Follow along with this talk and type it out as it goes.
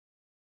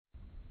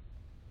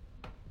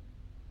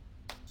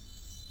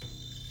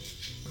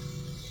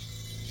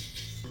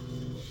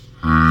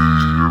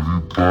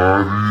good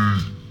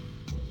evening,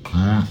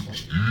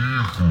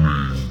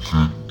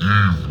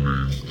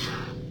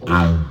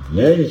 and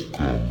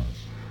welcome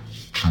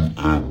to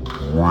a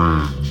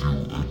brand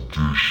new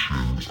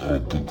edition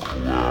of the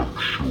Collab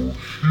Show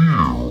here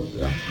on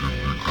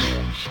Indigo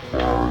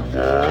Inspired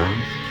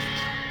Live.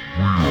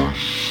 We are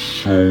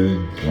so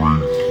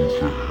grateful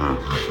to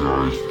have you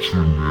guys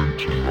tune in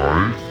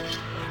tonight,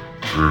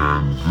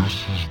 and this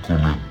is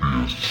going to be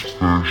a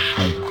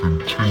special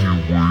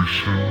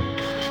continuation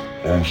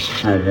of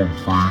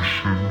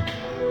celebration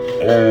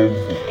of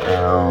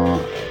our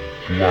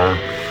Black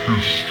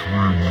History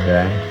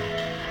Month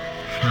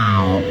here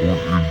on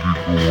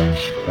Indigo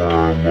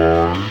Inspired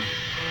Live.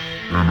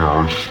 And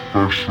our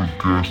special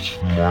guest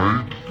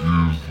tonight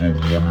is the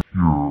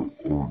one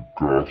here on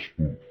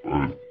Gospel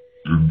at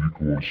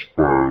Indigo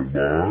Inspired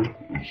Live,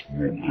 as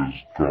well as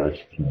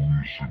gospel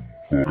music.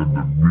 But in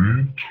the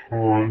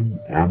meantime,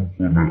 I'm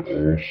going to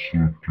also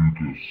do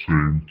the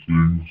same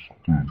things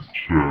to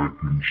tag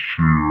and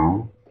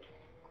share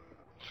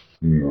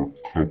for a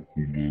couple of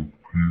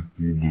people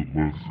to let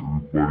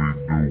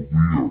everybody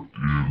know we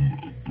are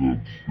in the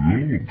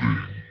building.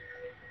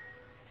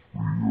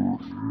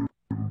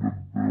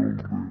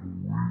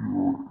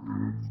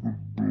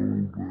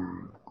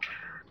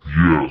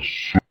 Yes,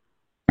 so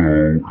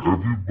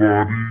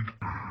everybody,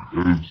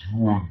 as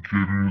you are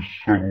getting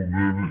settled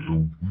in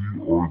and we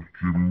are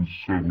getting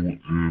settled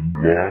in,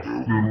 locked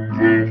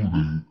and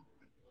loaded,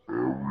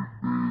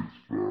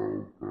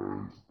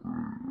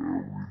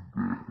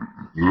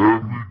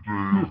 every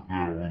day is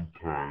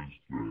Valentine's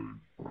Day.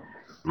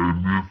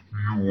 And if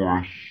you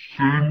are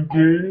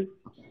single,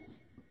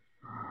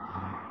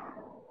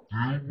 do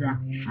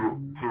what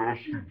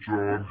Pastor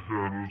John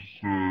Hanna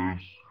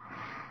says.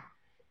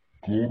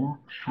 Go to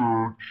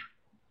church,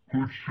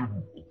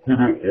 put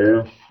an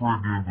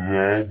offering in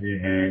the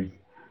envelope,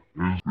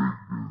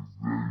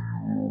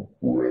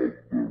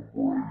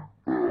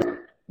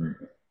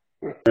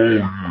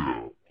 and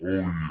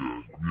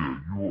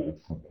you're up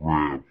for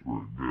grabs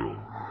right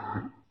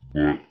now.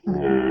 But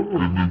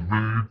in the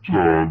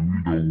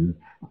meantime,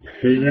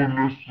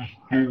 holiness is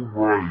still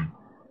right.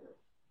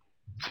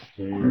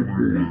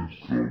 Holiness is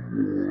still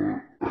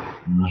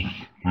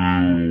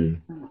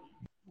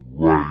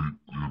right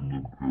in the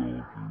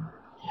building.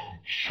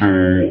 So,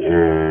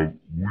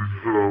 we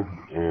have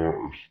a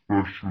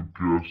special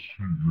guest.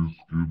 He's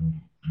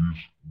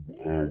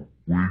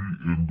waiting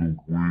in the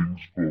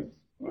wings, but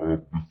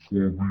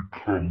before we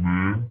come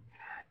in,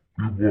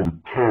 we want the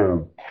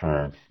Power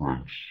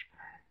Conference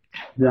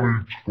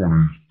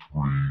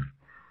 2023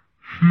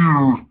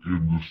 here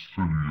in the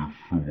city of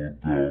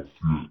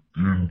Philadelphia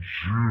in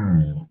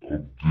June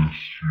of this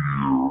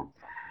year.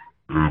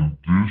 And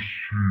this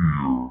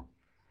year,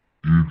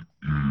 it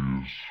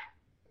is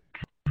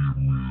the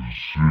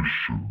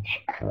Musicians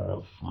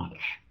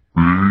Conference.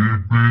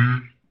 Baby,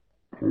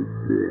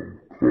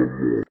 come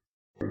on.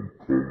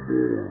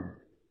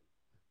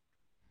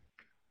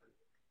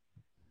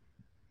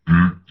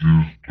 It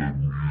is the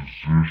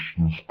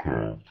Musicians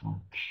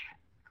Conference.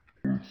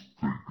 Those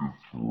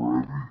tickets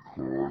for every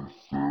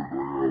concert, I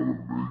gotta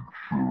make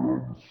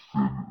sure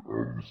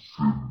I'm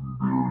sitting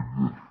there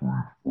just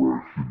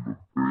refreshing the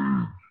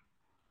page.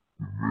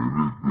 The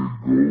minute it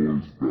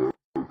goes back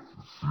to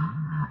see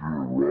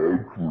even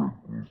Roderick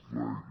was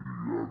like, he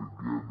gotta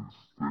get his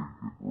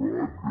ticket. Roderick, we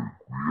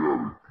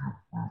gotta keep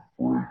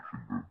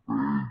refreshing the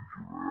page,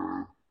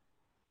 man.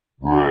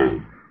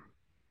 Right.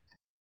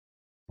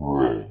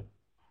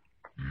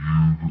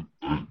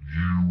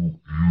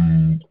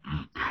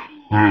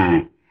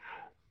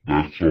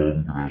 That's all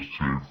I'm gonna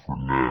say for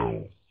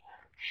now.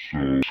 So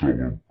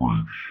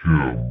celebrate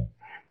him,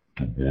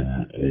 the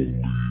one and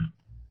only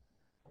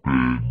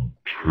Ben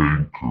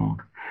Tankard.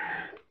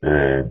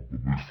 But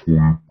before we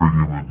bring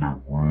him in the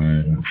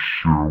room,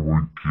 Cheryl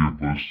would give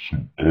us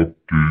some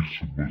updates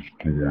of what's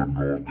going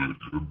on in the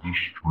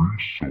industry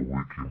so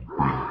we can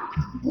bring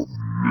people up.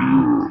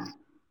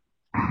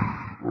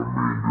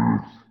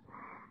 There's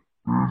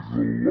a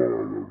lot.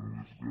 I'm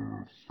just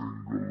gonna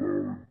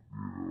single out,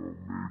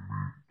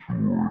 maybe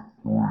 2 or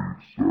 3.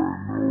 So I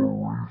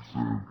know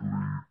recently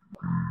got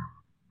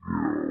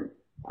all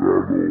 4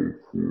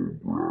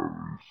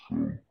 Grammys, so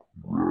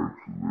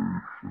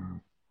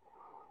congratulations.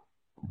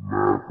 The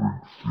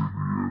Maverick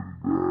City and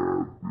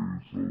that,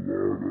 there's a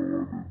lot of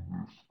other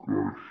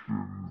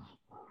discussions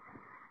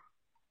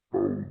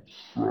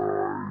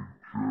outside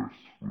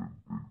just with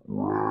the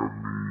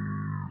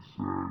Grammys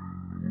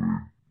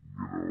and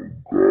with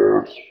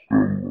gospel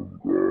and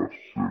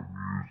gossip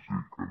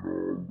music and all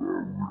that.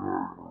 We're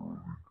not really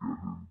get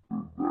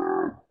into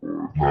that,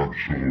 but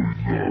actually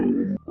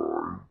here,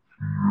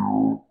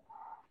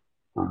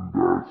 and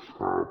that's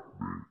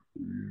happening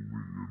only in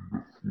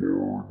the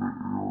Florida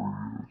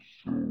area.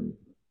 So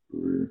all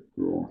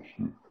parts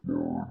of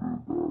Florida,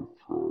 that's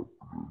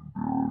happening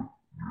there.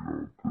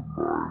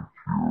 Tonight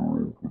here,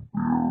 over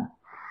there,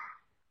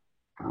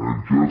 and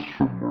just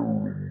from a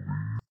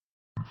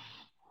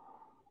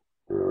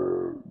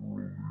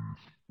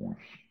release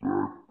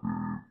perspective, I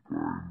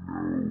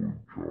know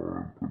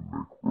Jonathan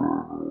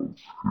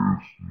McReynolds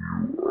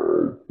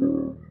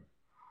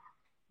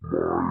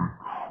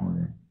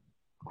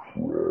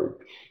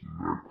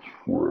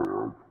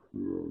from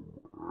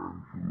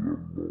Angela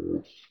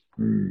Moss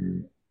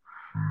School.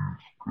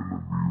 She's gonna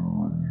be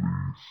releasing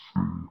her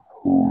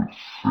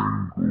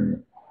single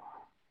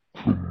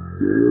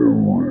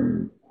tomorrow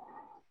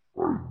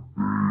by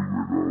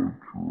David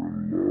Ultra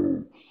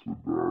Love. So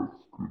that's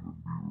gonna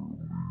be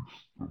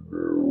released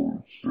tomorrow.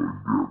 So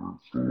again,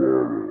 it's a lot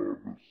of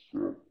other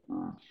stuff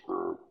that's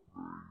happening.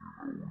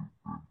 We've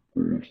been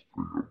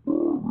posting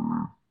about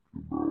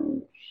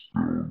it.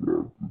 Still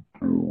got the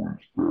touring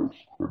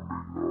stuff's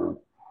coming up.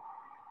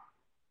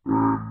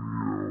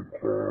 And,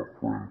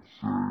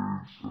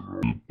 conferences and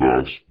the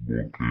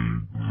basketball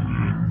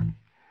game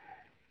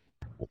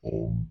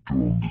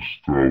doing the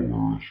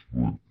Stellars.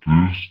 But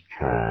this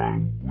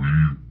time, we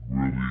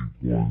really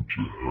want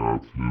to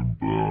have him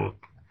back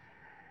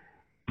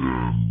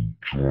and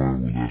join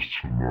with us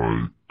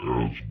tonight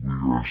as we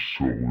are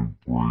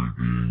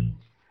celebrating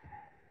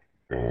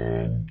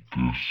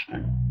this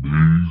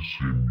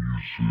amazing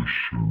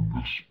musician,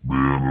 this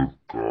man of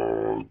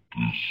God,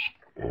 he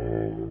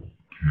is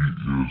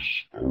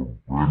a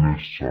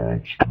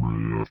Renaissance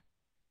man.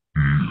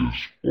 He is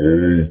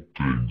all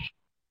things.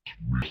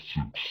 We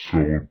should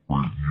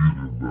celebrate you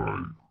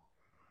tonight.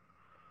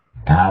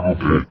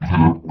 Beautiful your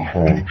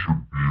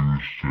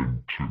contribution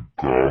to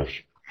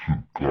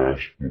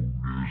gospel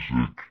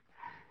music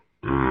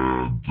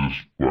and this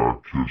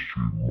Black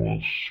History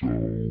Month, so we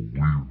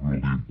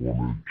really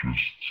want to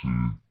just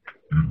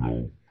give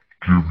you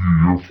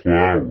your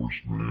flowers,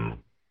 man.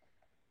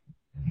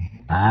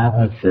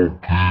 Beautiful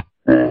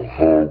people,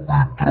 how we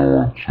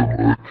doing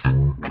tonight? Can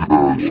you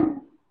guys?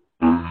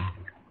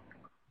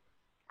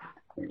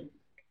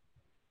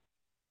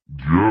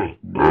 Yeah,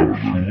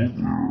 absolutely.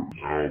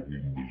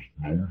 Album is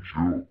no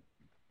joke.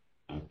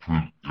 If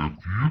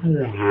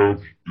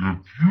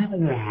you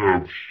don't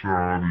have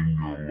shine in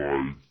your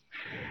life,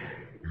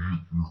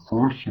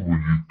 first of all,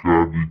 you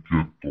gotta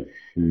get the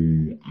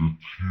whole,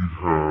 it's a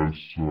whole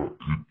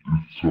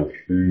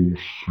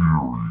series.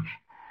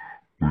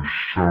 The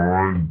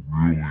Shine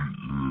really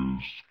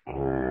is,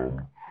 and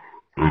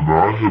I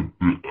have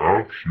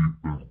actually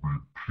been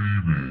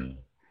repeating,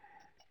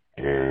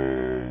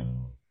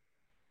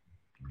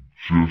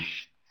 just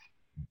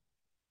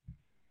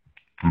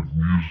the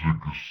music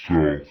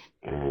itself,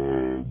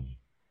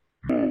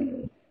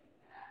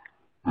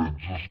 and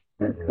just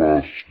put my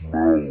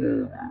smell on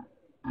it.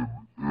 And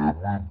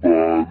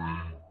everybody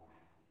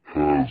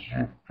has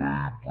a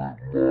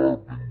favorite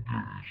Marvin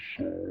Gaye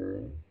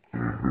song.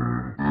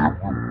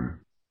 Every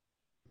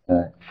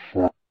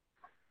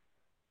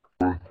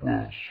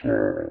Franklin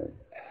song.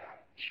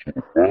 So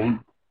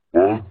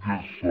I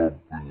get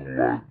something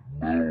like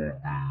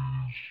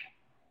melodies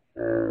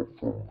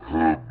from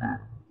heaven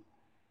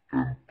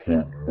and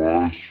put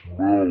my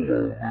smell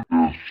on it.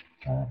 It's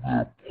through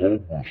their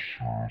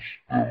publishers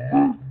that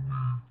let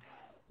me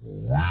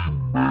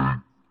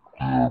remake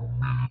their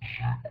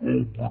music over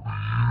the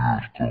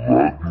years, 'cause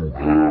I do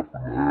half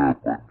and half.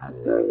 I do my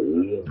own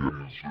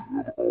music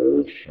and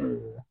also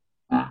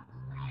make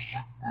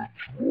music that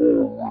you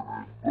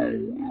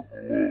already know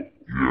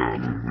and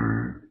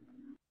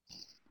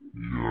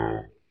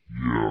love.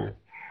 Yeah.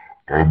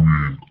 I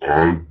mean,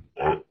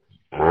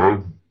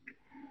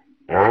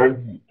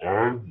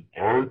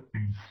 I've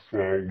been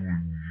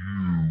following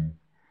you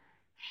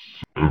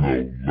and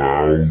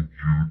allow you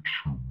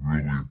to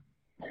really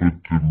put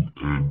them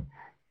in,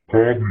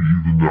 probably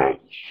even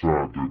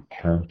outside their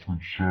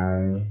comfort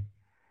zone,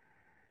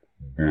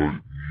 but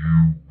you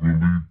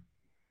really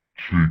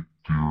take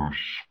their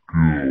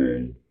skill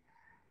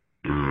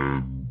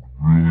and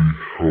really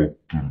help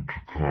them to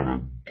kind of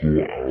go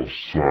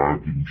outside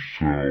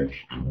themselves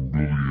and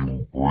really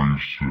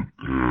embrace it,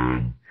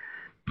 and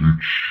it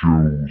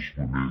shows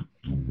when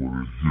it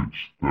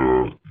hits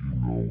that,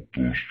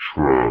 those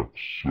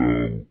tracks. So,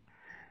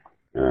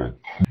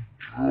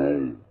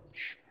 Jones,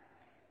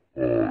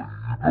 you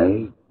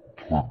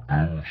don't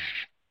produce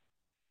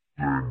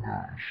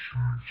singers,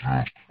 you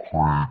just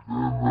create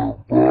an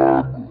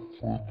environment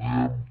for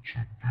them to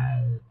do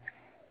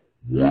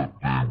what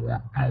they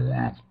would do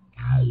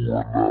if you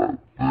were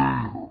not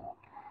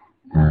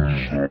there.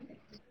 So,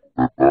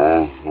 I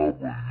have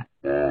a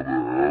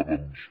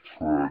Adams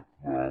track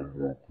that I'm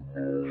working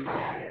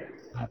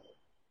on.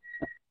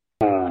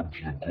 Times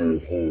to go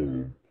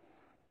home,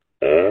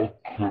 I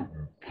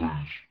couldn't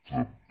paste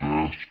the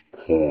best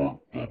part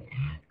of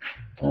each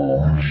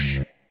verse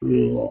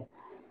or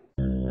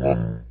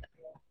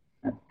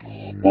the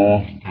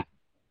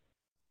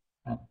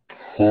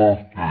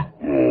perfect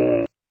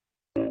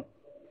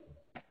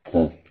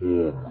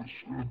performance,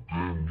 and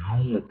then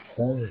you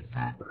approve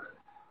it,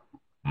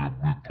 and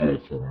we go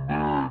from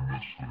there, and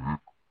it's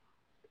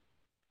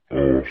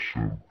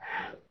awesome.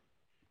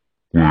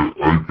 Wait,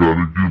 I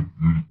gotta give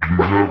you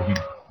have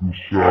to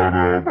shout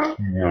out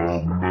to our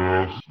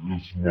mass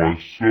is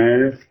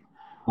myself,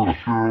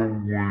 Cheryl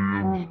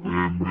Williams,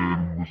 and then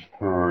Miss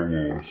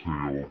Carlos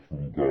Hale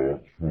from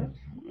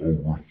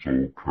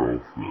Oversoul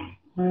Cafe.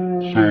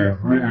 So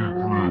really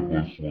 3 of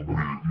us on here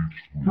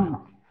each week.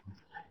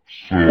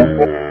 So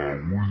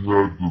we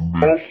had to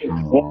make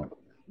sure.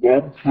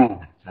 I'm trying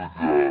to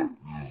figure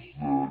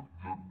out is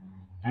that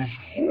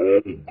this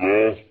is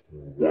all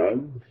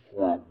gospel. I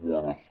want to figure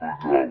out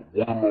when all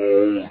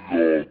y'all gonna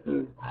get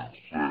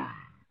saved.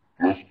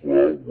 That's what I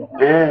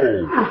want.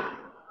 Oh!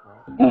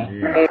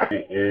 The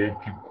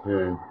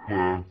anti-call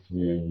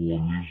platform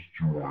on this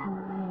joint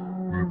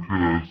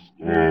because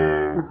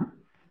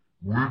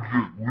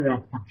we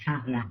don't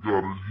particularly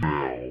got it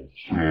now,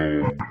 so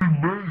we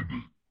made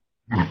it.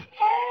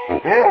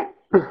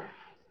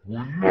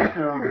 When you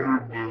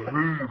start getting the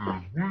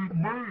haters, we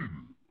made it.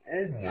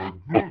 Oh my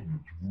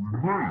goodness, we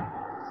made it.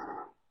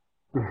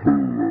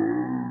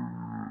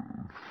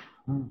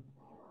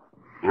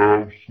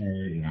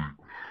 Absolutely.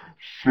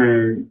 So,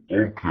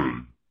 okay.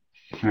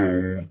 So, we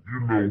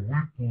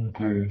can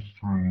go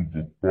through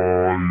the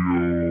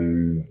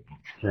bio, the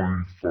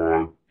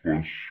 25 plus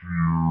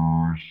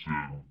years,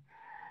 and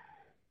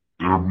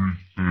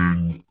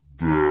everything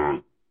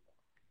that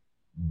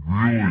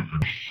really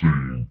is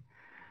seen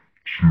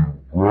to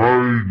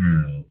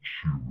writing,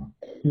 to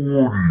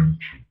recording,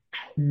 to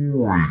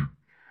touring,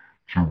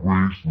 to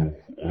raising,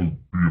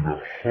 being a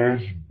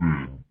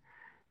husband,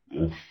 a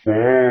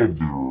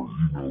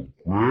father,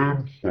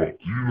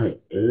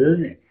 grandfather,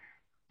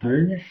 all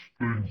those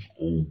things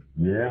are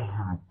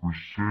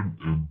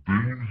 100%, and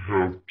then you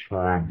have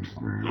time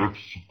for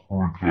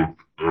extracurricular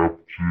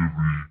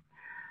activity,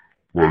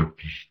 like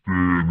to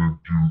stand and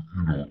do,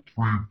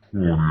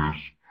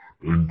 3-pointers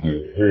and go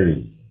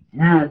home.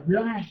 Yeah,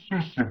 what is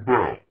this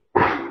about?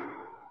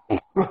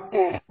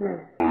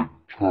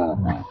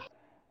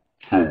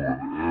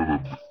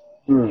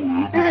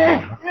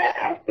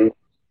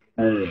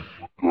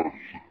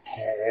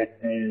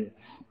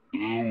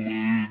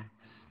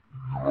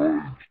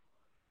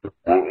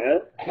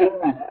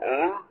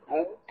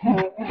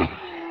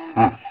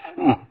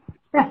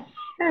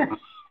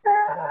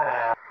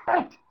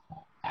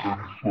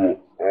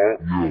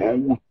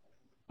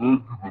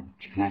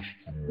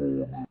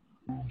 Testimony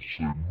and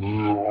say,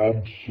 man,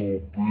 I'm so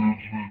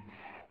busy,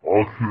 I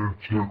can't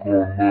take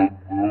on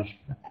nothing else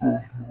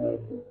because, I'm recording all this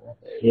up.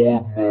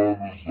 You're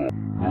actually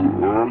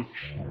complaining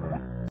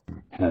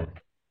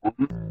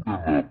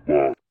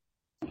about something that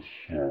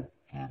you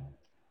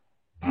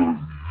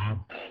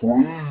prayed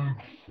for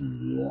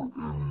in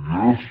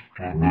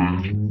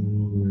yesterday's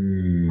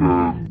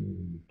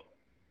and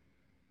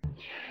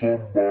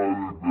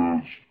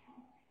somebody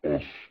that's a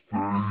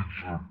stage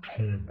or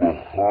two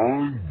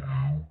behind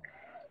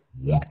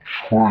you would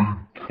trade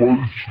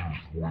places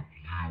with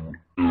you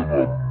in a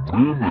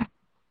minute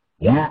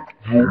with your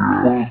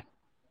presence.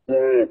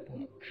 They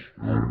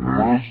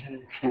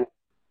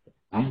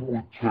would take all of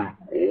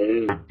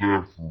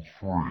that for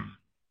free.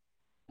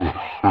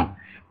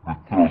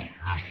 Because you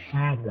see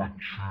what you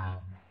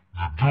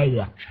do what you see, you don't do what you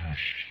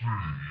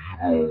hear, man, you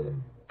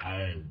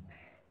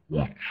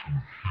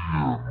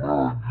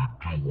do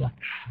what you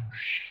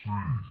see.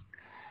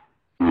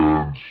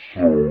 And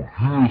so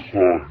here's how he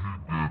did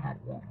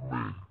it with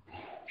me.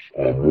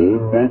 I'm on my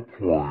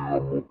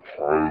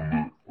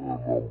plane, I'm a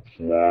pilot,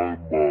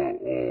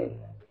 and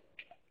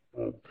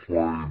I'm flying my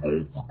plane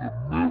over to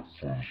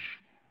Memphis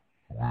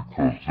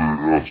because they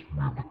asked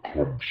me to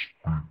come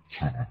speak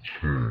to the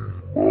team.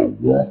 I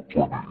work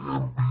for the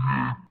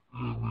NBA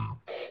in a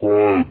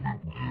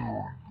private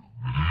area.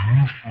 You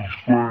use the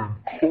same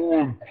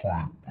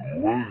concrete to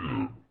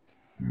land,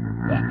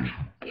 but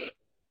you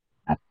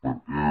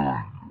different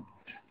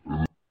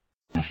areas.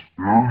 This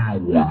area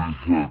where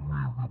they had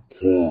me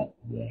report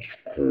was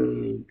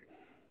called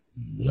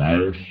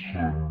Wilson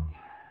Air.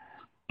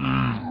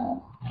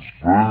 It's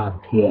very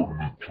important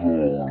that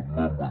y'all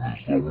remember this.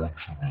 I want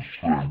you to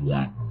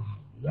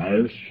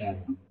say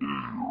with me,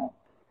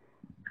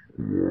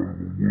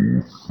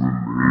 Wilson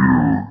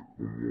Air.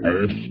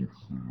 Wilson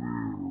Air.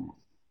 Wilson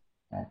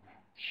Air.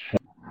 So,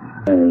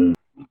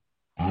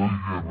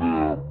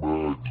 Billionaire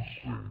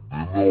Magazine,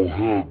 they don't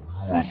have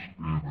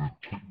USA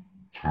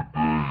Today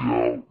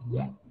out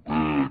with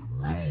bad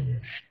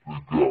news. They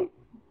got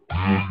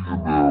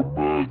Billionaire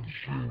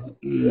Magazine or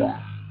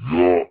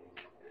Yacht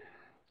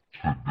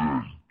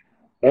Today.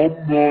 I'm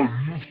not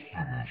used to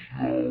this,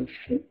 y'all,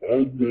 so I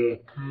walk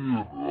in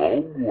and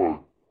I'm like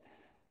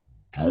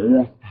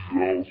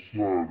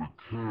Dorothy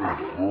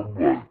outside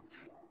the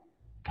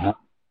cast.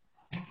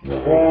 I'm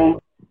like,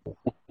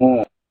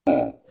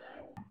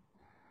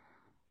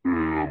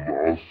 and I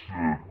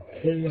said,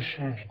 who's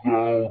this guy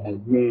on the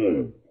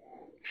wall?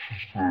 She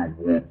said,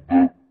 well,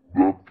 that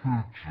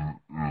picture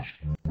is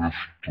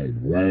Mr.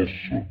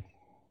 Wilson.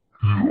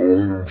 He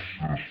owns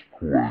this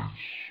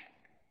place.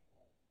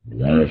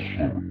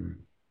 Wilson.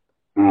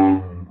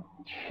 And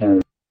so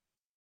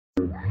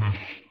he's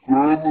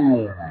standing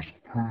on this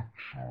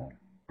picture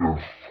in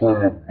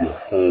front of the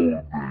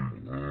Holiday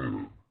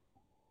Inn.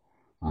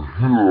 And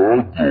here I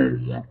go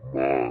with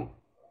my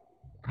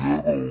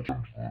ghetto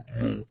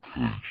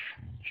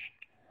locations.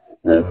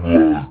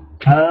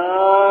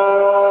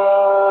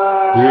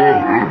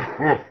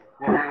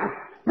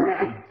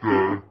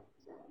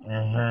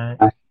 I'm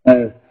like,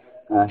 okay.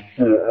 And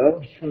so I'm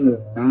so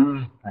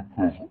amazed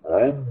because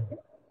I'm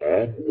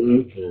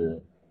over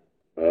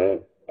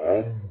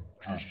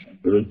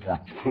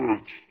overtaxed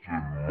in my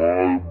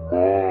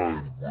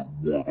mind with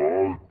what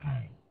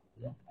I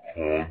do, with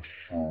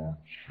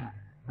concerts and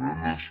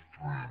ministry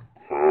and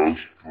pastoring and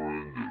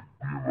being an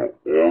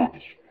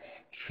artist.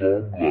 So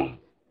I'm like,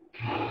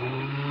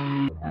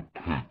 dang, the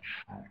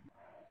picture.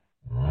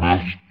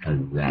 Mr.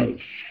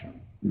 Wilson.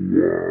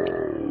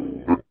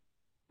 Wow.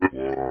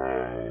 Wow.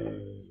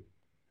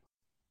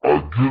 I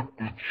get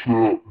to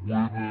chat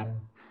with him,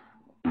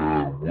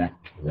 and we're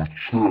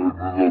chatting it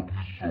up.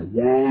 He said,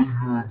 why are you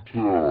in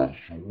town? I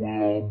said,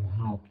 well,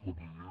 I'm here for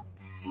the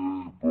NBA,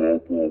 blah,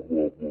 blah,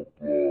 blah, blah,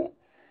 blah.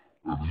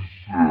 And he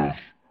says,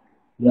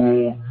 well,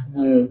 you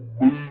know,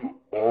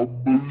 I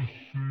may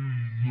see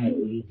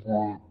you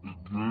over at the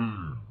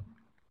game,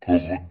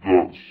 'cause I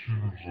got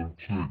season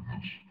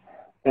tickets.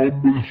 I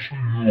may see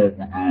you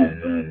over there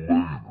a little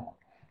later.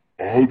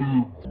 I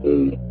didn't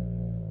know.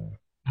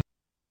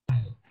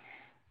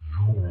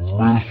 You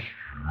miss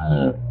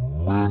your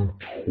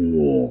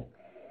mentor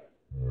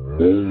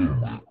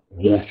moment.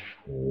 What's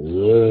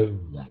wrong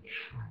with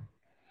you?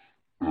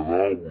 And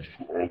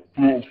I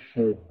felt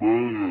so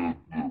bad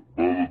that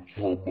by the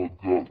time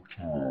I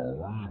got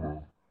to the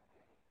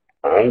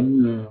arena, I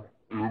wasn't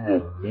in a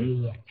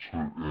mood to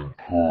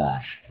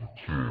encourage the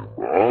team.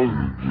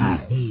 I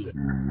didn't get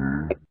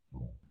behind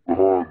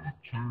the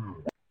team,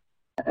 but I'm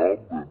gonna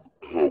have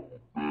a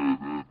bad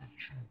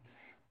attitude.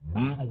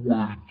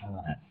 Midway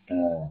through the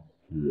third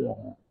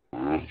quarter,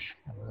 ask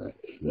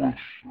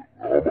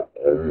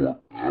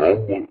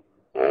him a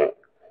question.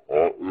 I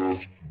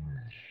asked him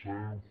the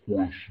same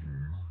question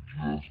you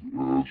just asked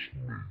me.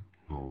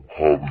 How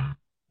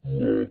do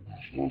you do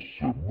all this? I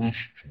said,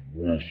 Mr.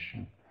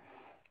 Wilson,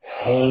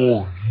 how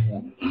are you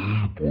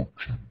able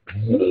to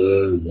do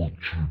all what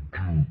you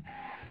do?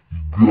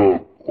 You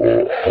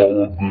got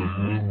Holiday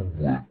Inn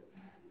with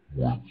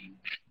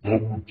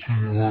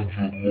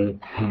 1,700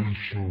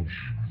 locations.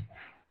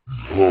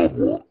 You have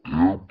an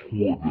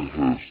airport that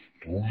has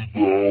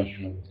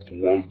 3,000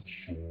 flights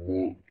a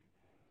month.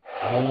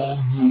 How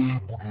are you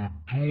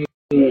able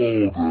to do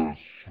all that,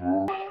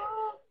 sir?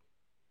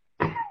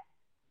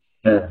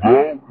 So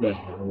that was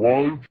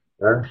life.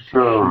 I'm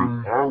sorry,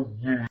 I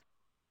really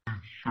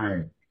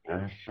choked.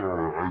 I'm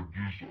sorry, I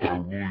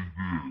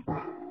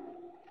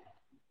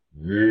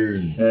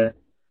really did. Whoa.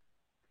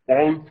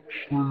 Life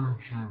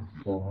changing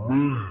for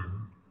me.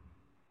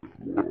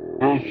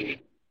 That's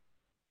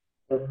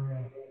no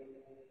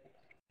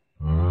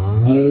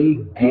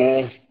gospel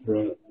artist should just be a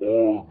gospel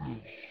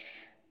artist.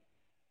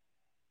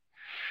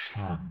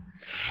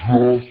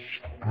 As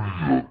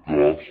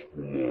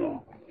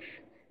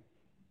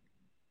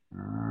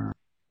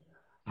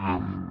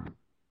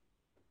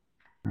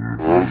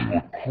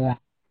a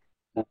Christian,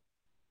 why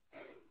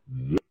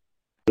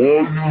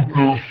you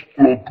get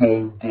stuck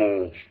on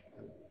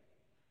gospel?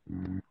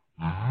 You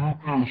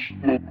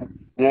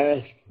get stuck on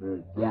gospel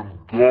when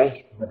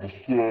gospel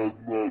decides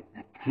not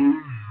to pay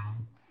you.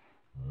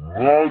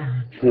 Now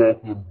you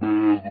talking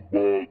bad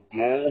about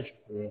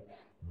gospel.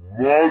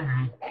 Now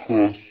you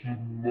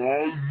cussing.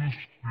 Now you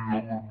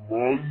stealing.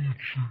 Now you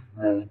cheating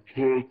on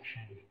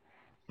taxes.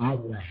 It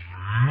was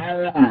you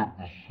that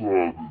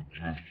decided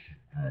just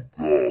to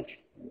do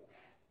gospel.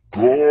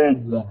 God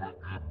wanted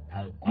you to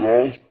do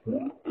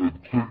gospel and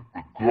take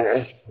the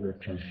gospel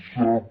to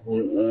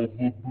several other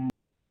people.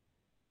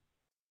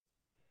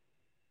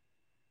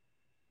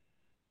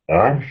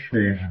 I'm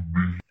supposed to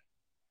be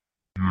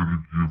here to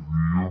give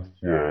you your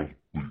flowers,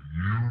 but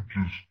you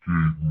just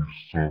gave me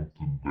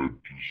something that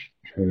just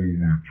totally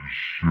just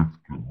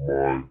shifted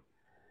my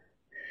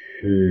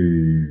whole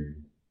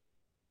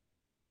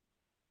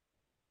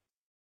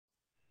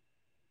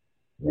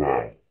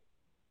wow.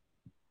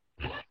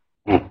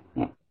 Wow.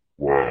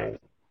 Wow.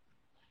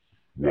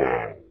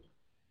 Wow.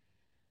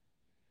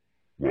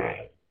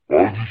 I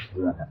just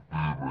want to be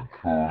an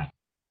encouragement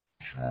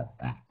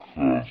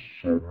because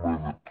so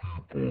many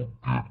people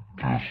get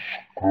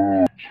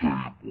discouraged to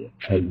where you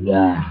can go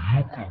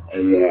out and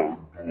do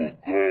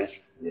a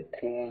gospel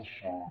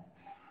concert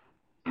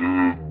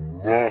and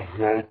not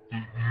have to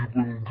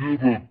even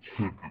get a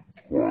ticket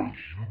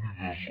price. You can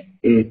just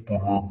open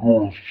the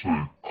door and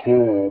say,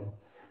 come,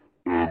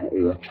 and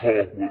on top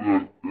of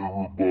that,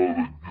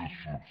 everybody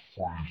gets a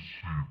free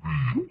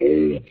CD,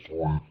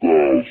 all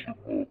 3,000 of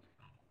them.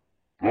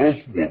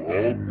 That's what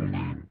I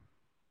believe.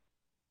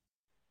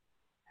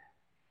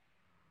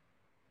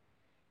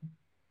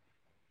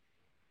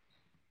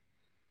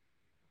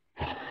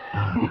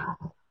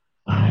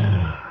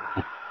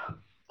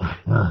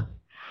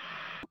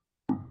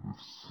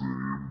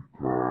 Same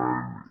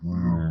time,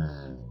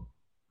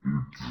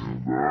 it's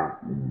not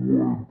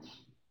what's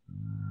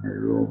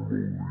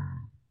normally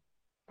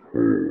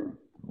taught,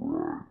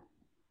 right?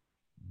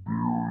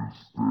 There is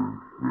the,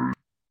 hey,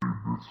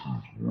 this is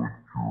what you're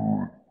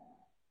called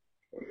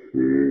to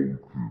do,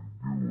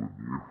 and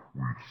if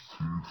we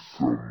see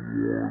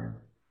someone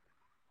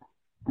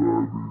that is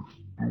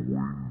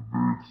doing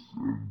this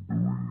and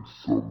doing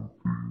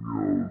something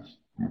else,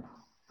 the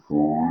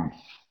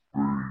first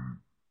thing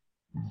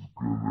is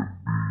gonna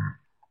be,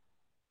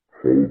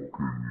 how can you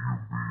be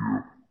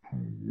up to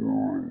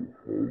work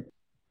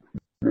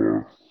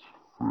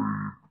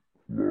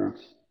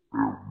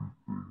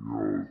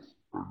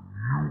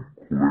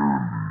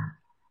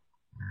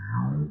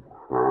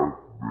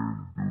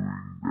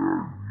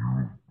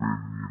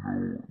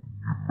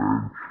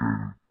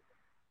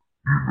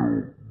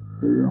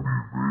individuals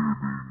in the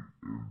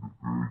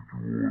NBA.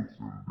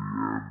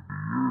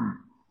 Now,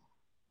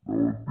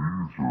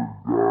 these are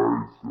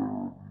guys that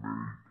are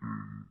making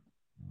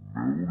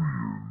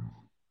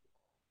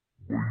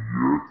millions,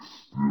 but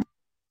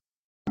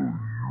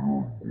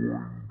yet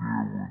still you're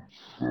going there with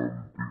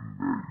something that you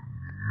have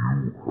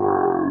as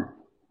well that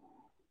I have exactly what's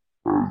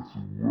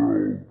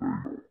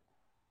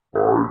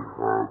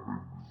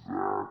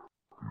needed of me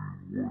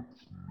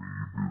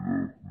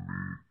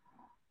during this time,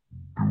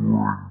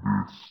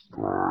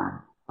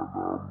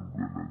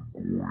 and I'm gonna go in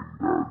that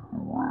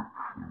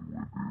direction with it.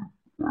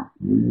 Like, what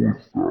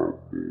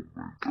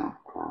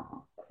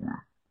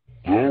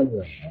was that moment that kind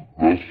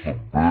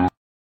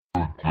of clicked? That's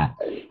a very good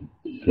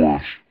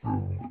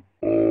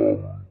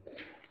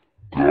question.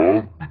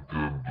 God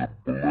began to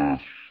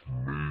bless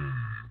me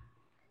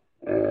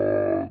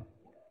on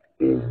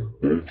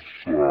both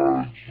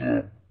sides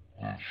of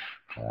the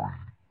street. You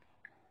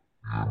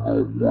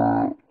know, where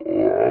I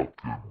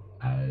could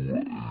do a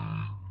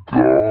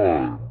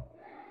dime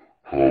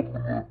having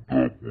a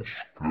double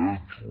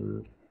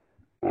schedule.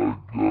 I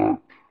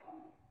got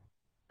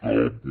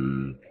double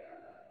favor,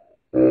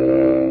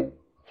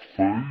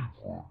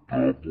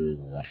 double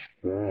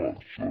response. I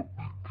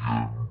began to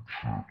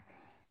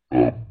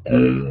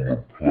gold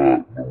and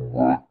platinum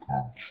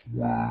records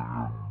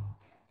when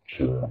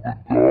some of the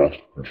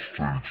gospel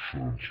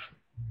stations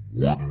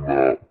would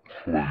not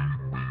play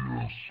me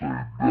and say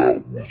that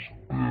was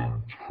Ben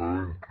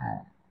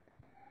Tankard.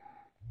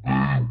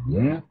 They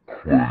would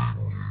play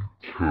me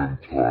 10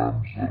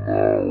 times an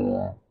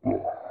hour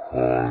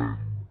behind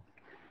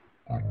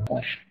and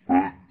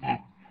respected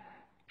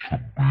to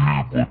be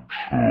able to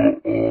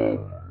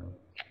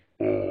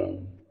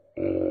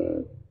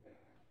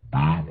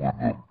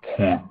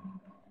put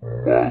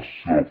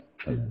myself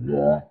to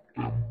work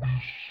and be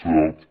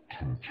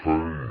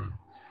self-contained,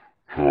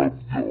 have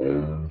your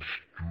own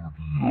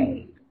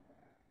studio.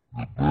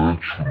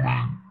 Eventually,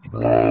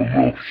 when I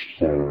left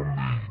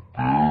Sony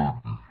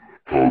Verdi,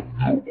 have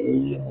your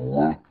own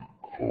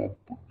record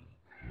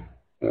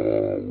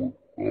company.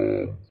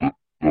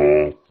 Thank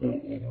God for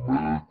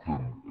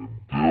American and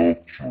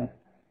Delta,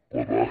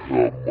 but I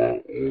have my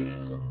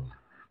own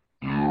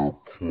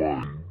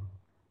airplane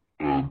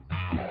and be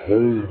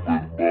home in my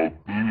bed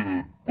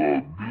by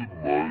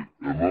midnight,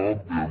 and I'm in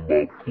my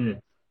poop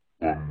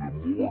Sunday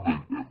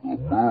morning, and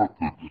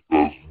America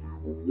hasn't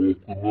even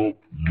woken up.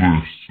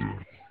 Listen,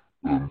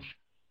 and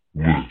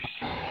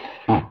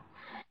listen.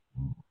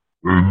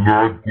 And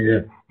not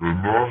go,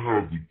 and not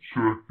have to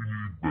check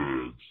any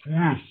bags.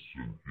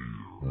 Listen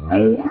here. No,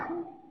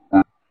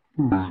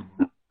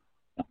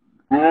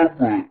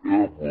 never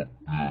ever be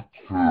a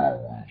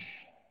terrorist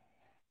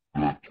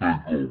that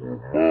take over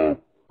my part.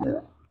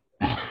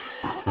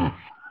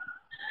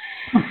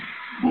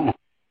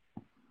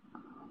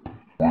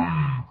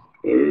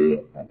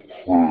 Leave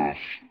all the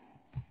press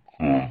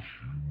because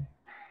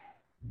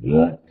you worked 40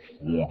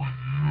 years in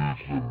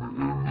the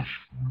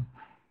industry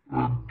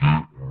and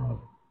didn't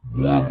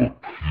win a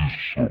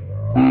piece of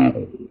metal. You do what God told you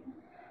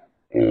to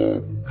do,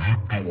 and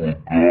God will give you the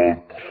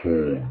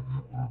increase.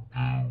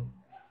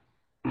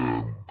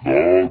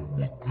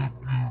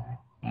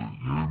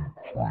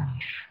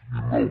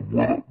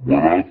 What I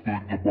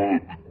think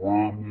about the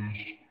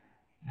Grammys is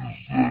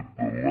that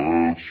the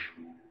last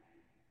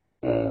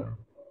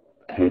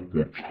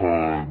couple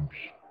times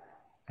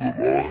that I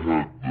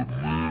had the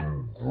name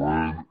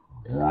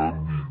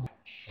Grammy,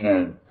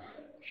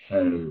 so, I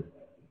mean,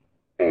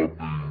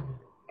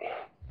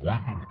 we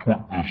can put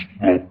this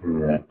stuff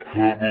on a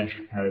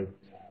pedestal,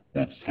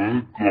 but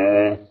thank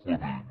God for the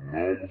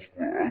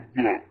acknowledgement. I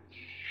got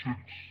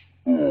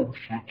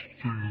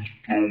 16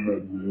 stellar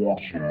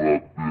awards, and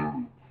I've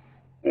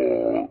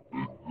been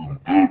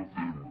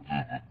inducted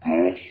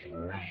into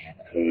the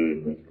Gospel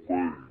Music Hall of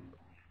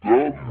Fame.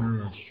 That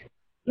means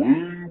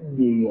way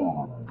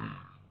more to me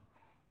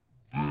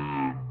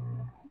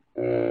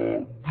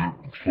than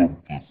getting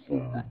something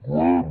from the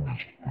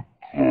Grammys,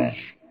 because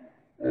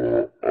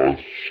I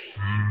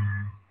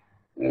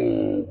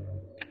see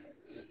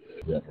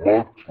with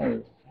my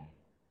trophy,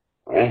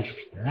 I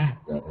sleep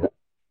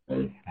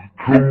with my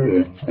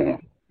trophy.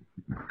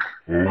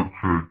 Come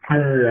on, Tony. Okay,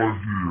 come on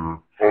here.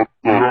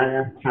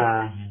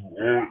 Valentine's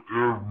is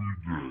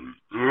on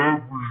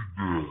every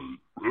day.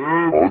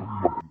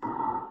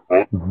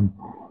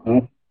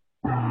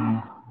 I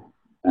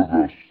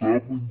got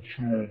 7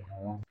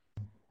 children,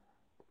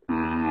 and I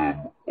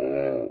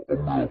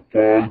mean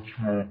 5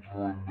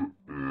 children,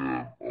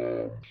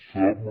 and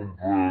 7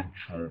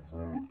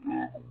 grandchildren,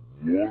 and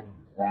 1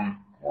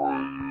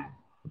 great-grand,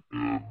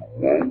 and my wife,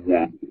 and me,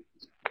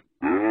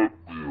 and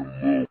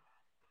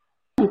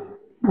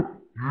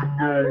you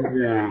know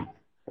what?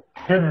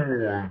 Come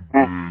on,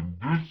 man.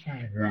 This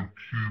is what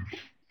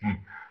keeps you keep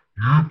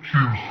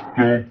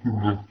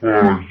stoking the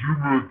fires. You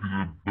making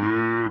it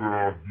bad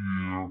out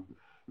here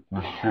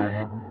for some of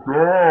the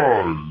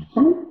guys.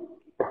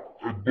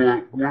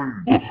 But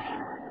wait,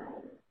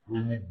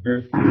 and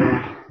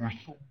before for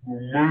some of the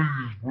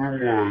ladies, we're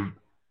like,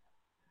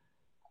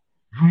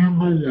 you know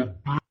what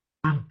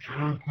Ben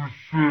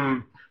said,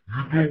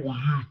 you know what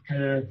he's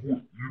doing, you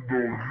done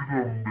made it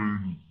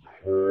hard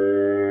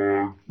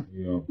for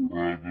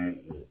brother tonight.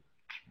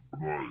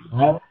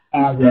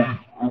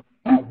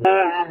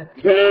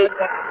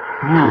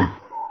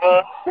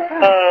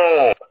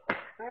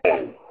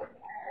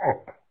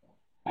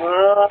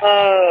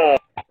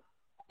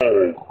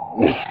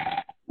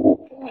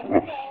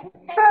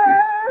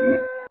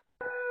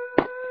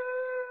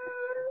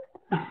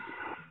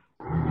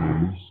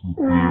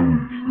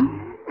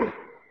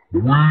 We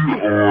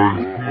are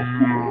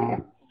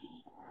here.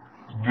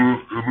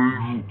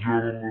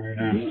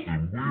 Ladies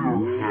and gentlemen, listen, we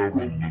are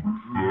having the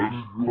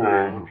best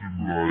time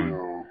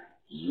tonight,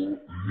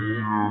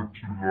 here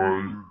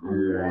tonight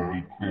for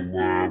the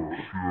collab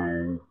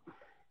show.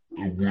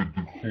 And with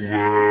the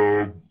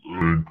collab,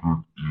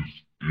 Tankard is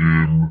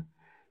in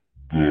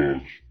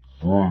the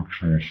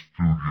virtual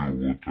studio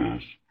with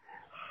us.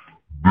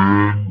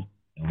 Ben,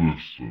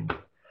 listen,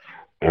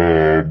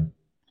 I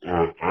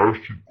think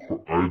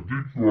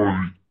you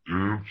already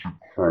answered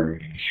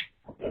Carl's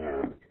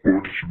question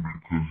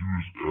because he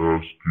was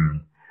asking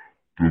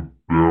the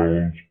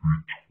balance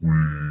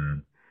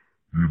between,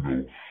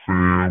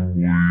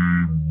 family,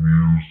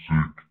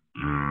 music,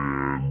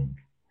 and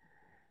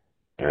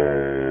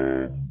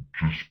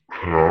just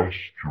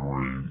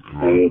pastoring. And I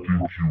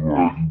think you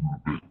are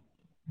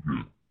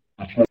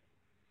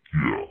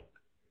yeah.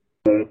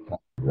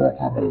 Working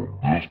on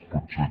this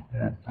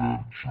particular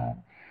venture.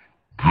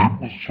 Give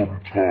me some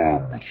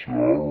time, Mr.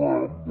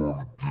 Alright, I'm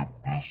gonna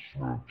give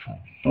this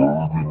venture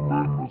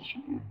 30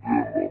 minutes and then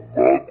I'm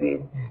not gonna be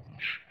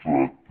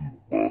distracted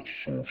by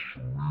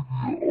social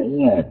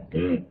media. I wrote a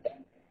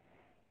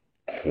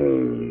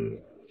book called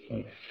The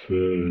Full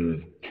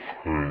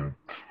Tank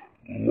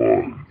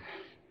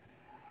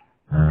Life.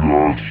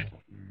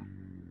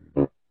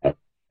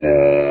 That's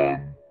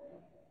on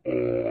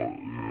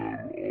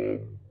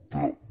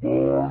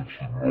Barnes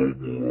and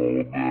Noble,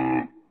 all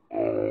that.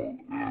 And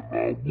I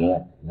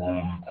work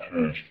really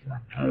close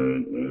with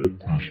Joe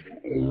focused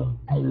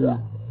on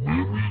doing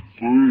many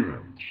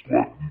things,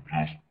 like you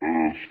just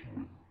asked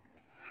me.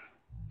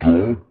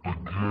 Don't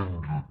begin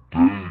your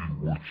day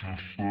with your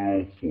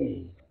cell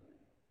phone.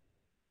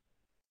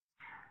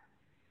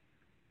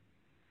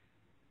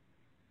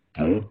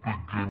 Don't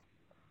begin your day with your cell phone, because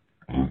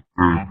if you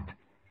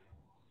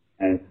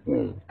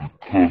do, you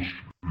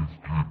begin your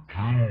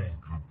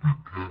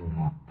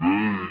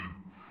day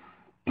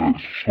at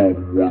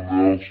someone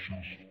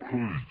else's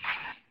pace.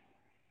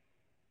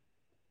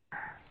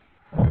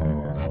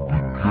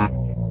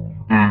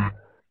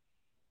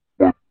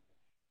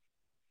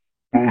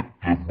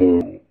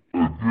 Respectable,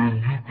 and then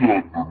you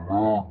got the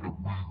nerve to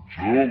be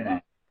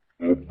jealous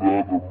of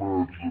that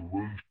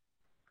imagination.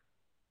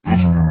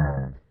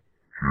 Yeah.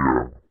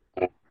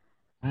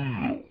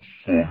 Yeah,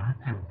 so you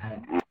can do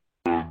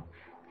that.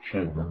 So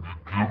when you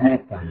get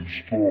up and you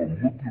start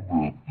looking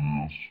at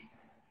this,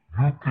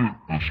 you get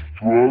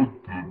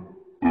distracted,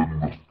 and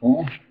the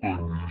first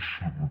thing you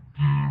should have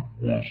did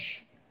was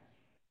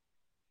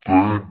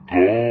thank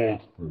God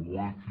for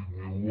waking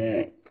you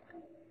up.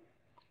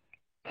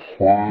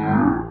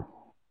 Prayer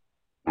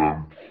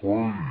and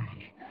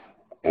praise.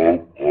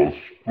 I've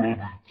studied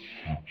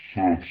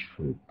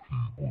successful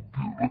people get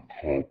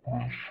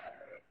accomplished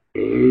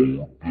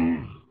all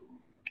day.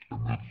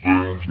 And the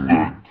things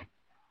that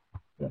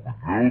well, the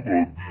other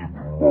idea in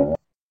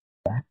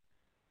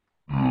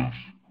my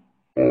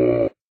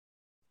is,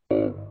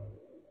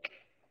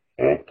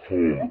 I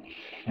call it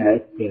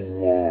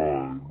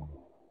self-aligned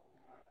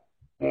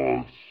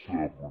by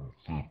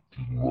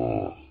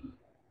 7:59.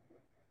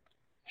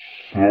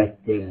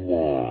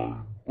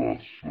 Self-aligned by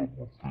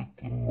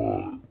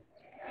 7:59.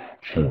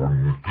 So when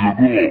you get up,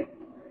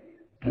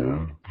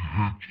 don't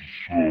hit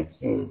yourself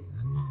up. You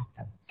need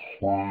to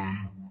pray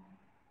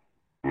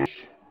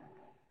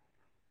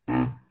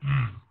and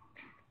eat.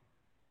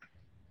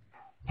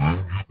 Then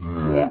you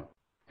want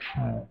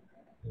to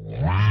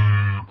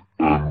read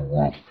and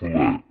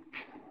reflect.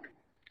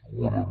 You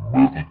want to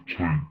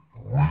meditate,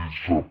 read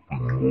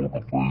something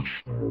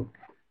motivational,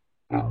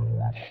 and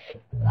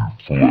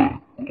reflect of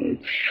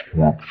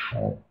scripture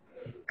or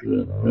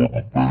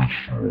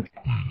motivational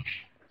piece.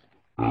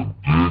 And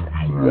then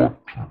you want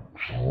to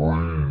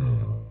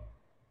dream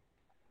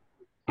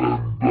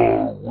and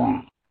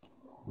direct.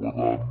 What I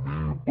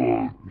mean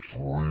by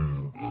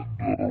dream and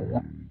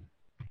direct,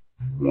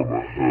 you want to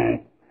have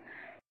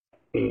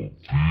a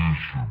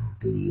vision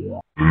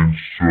board. And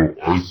so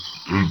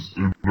there's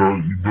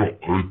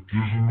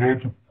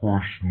another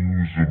person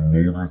who's a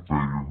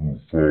motivator who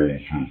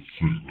follows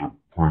that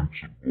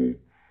principle,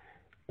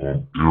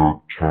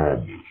 Eric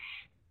Thomas.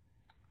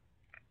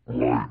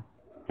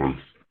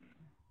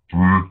 Like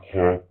 3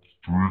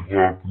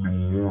 o'clock in the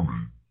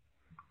morning,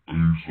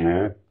 he's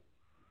up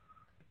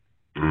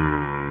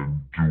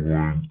and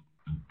doing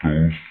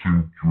those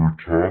things you were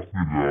talking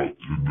about,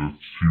 and it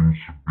seems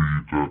to be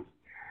that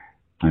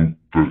that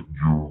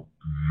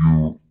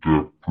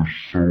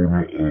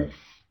persona of,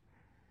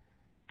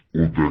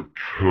 or that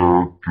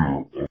character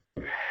of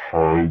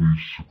highly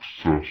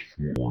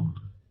successful women.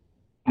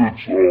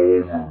 it's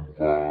all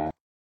environment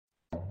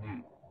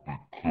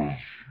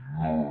because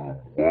your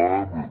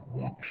environment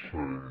will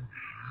change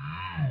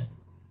you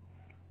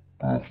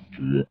before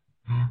you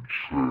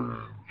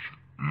change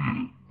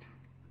it.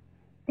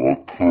 I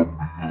come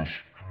to your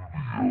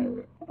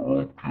studio, I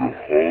don't care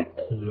how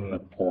cool a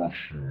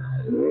person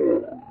you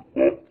are,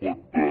 if I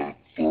put that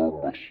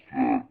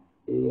thermostat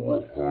on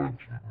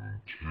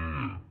 110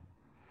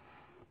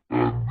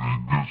 and it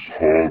gets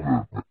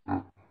hotter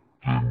there,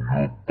 then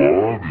your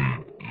body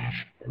is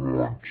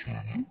going to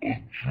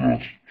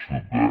adjust to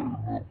that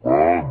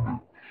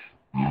environment.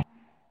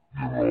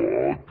 I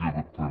get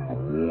up in the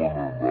morning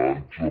and I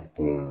jump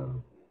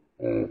on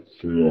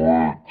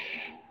 4X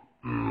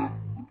and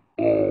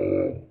at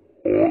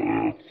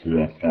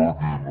 4:30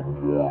 in the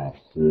morning,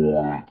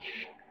 4X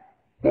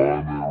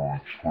binary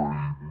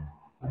trading.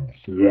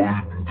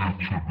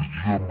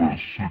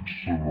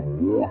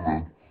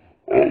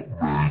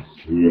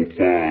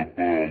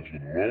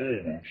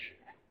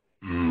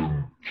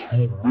 And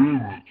before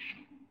I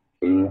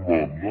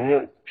even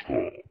get to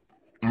the gym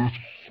at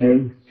 6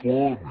 in the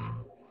morning,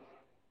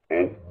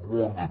 I've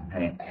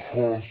made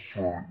 $4,000 or $5,000 in 2 minutes on a laptop. It's so funny. I wanted to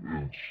concert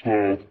in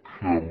South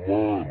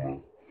Carolina.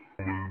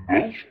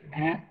 That's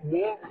good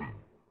money.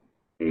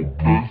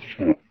 Okay,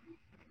 so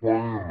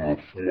plane to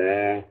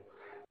fly,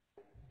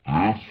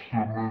 they're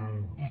sending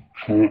the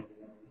truck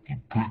to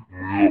pick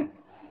me up.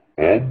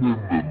 I'm in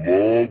the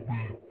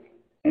lobby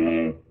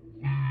of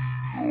the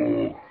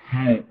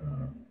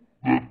Hilton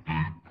that they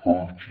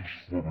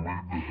purchased for me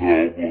to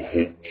have a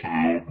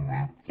hotel and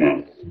got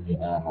food in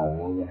the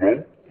room.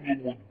 I'm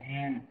feeling good.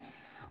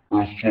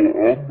 And so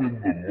I'm in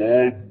the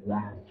lobby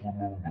waiting for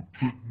them to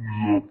pick me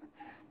up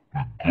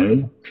to go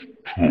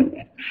to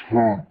a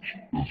church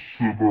and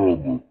sit down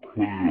and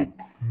play a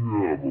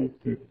piano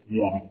for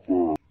 45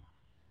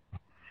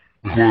 minutes.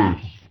 But there's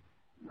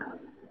lots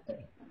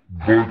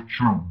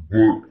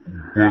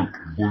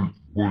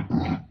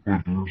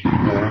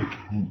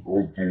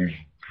of those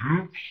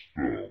gifts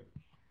though.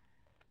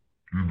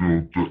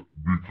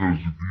 Because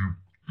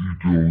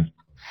if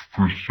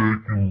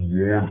forsaking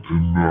one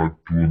and not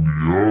doing the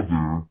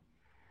other,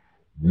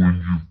 when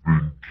you've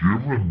been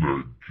given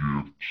that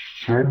gift,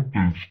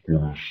 something's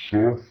gonna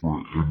suffer,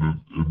 and the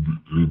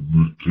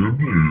end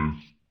is,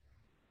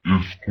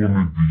 it's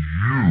gonna be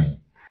you,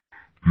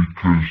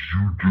 because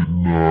you did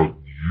not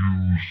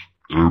use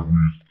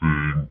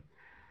everything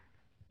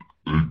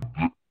and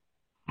gave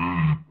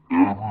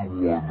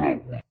everyone that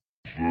was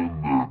in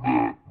there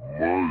that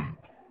night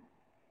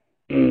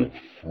a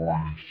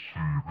free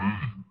CD.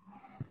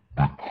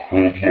 Because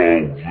I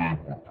was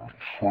able to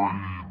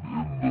trade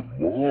in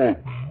the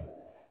lobby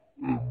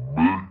and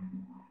make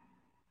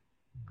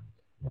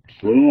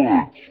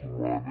Forex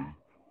money,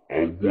 I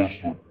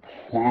wasn't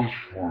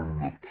pressuring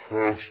the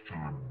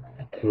pastor in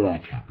the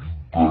court to you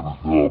better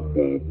have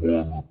my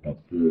money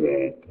before I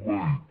play.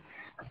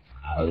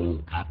 If you don't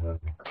give me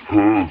the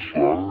cash, I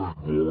ain't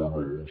going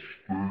on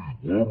stage.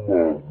 Where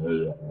my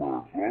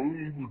roadmaps? I ain't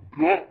even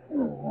got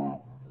no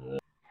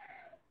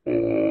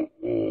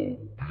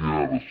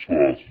Vienna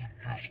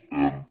sausages,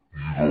 and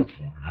you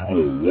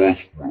don't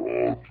watch me,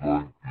 I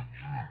drink the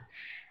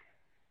juice.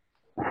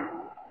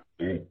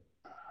 Okay,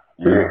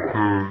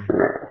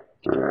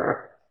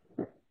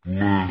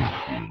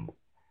 listen,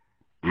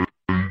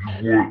 and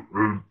you're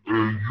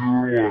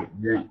like,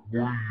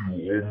 what are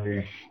you,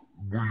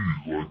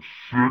 like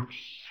 6?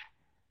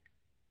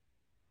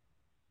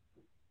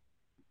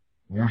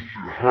 What's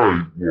your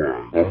height,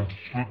 wise? I'm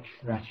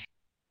 6'6".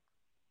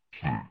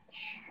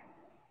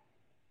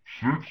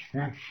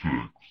 6'6".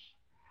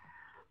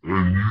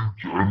 And you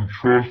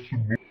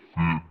entrusted me to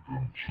fit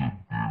into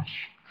this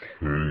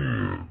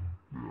can.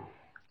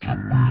 They got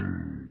to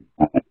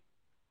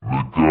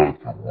repeat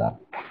what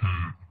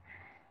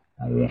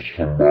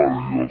somebody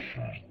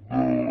else's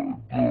does, and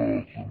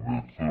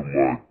if they're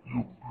like,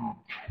 if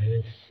you're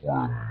too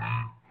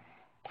friendly,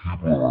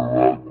 people are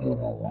not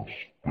gonna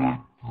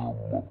respect them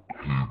or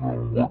pay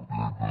them what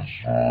they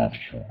deserve,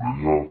 so they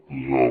have to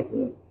have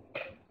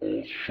a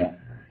certain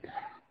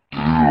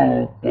air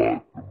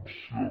about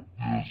themselves.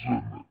 There's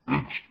an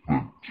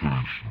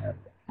expectation of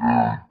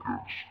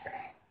arrogance.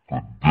 The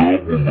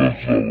devil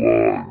is a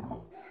liar.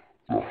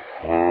 The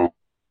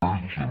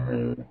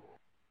original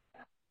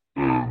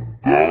and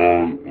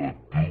die a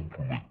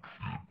duplicate.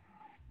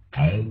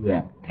 Do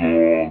what God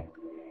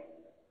called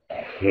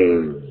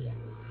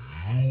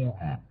you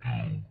to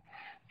do.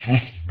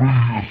 Just be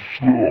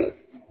yourself,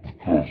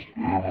 because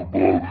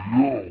everybody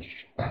else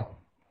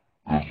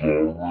is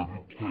already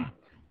taken.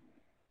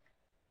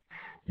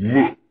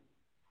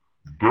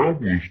 Look,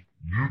 you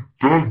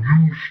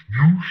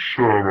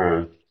shot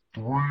out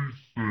 3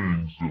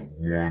 things at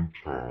one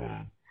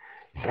time.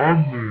 I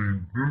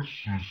mean,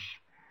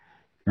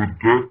 but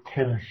that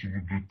comes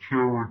with the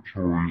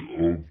territory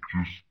of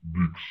just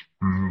the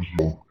experience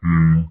of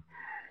being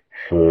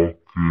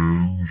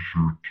Hawkins,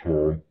 you're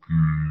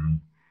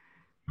talking,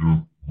 your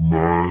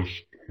mass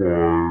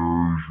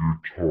choirs,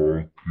 you're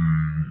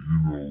talking,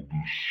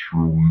 the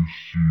Shirley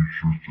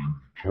Caesars,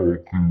 you're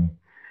talking,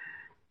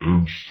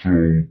 and so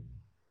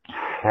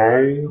how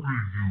do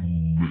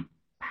you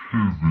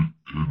pivot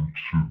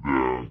into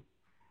that,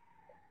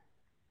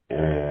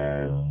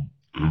 and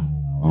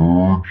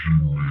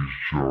merging these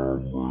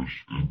genres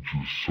into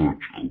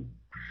such a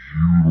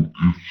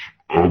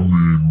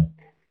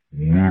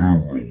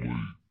literally,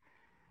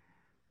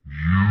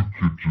 you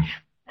could just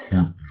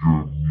put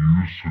your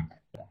music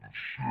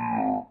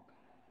share,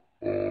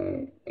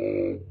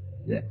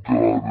 what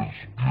God has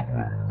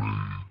given me.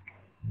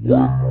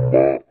 When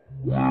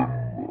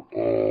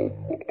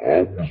I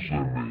was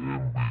in the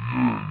NBA,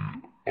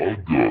 I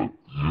got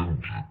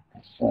injured the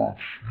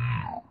first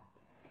year.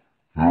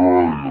 Here I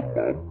am,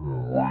 I'm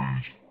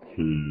raised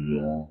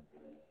poor,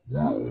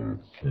 we're on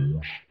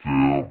food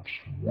stamps,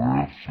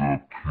 welfare,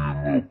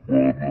 peanut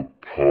butter,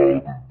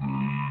 powdered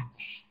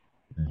eggs,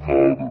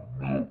 powdered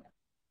milk,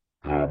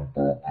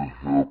 hamburger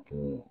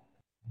helper,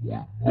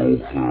 with no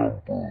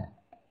hamburger.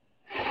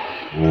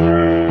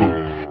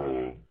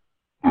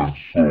 And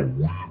so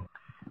we,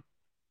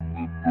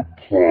 in the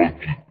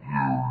project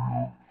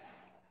area,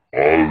 I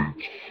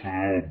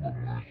excelled in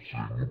this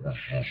thing. It was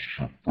just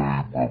a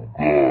favor of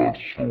God.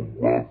 So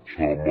by the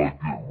time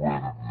I get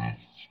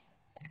ready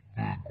to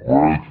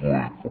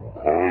graduate from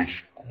high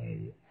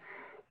school,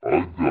 I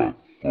got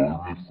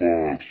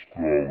 35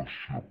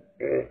 scholarship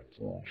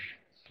offers,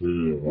 4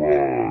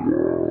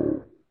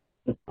 rides,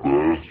 a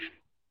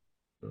basket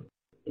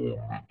on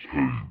the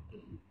table.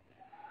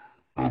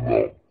 And I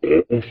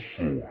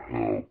also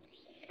have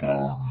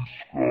 30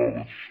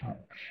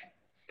 scholarships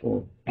for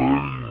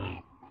band,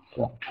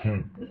 for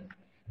tuba.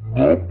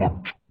 Number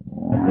 2,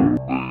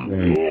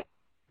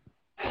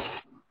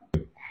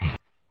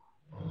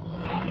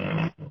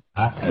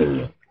 okay,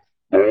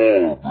 I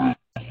really wanted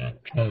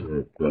to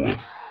do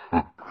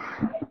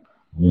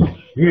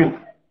music.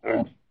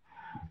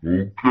 I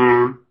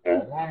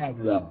really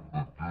love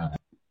that tuba.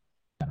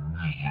 But I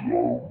asked Mom,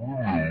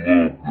 I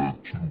said, Mom,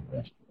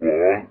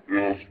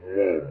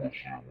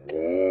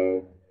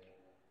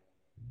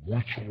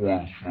 which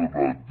one should I do?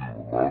 And I know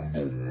Mom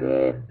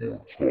will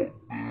talk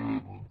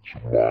bad into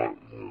my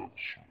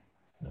answer.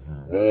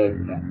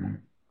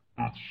 Mom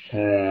and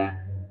son,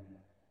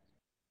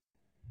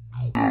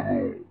 you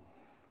better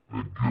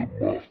and get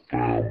my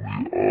family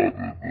out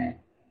of the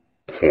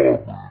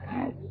poverty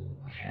that we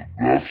was in.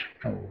 That's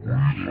the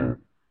reason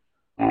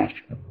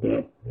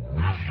basketball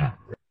music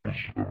was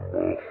in my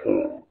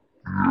heart.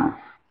 Yeah.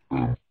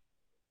 And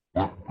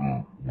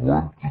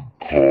went to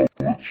college,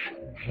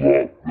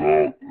 dropped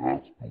out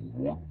after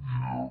 1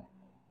 year,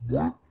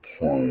 went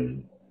pro,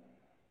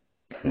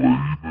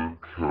 played in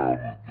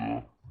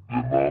Canada,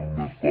 then I'm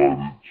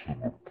invited to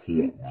the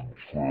Portland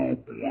Trail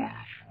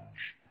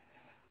Blazers,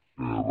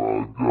 and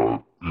I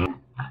got in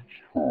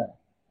Detroit.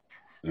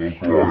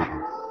 Okay.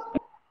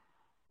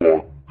 But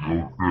I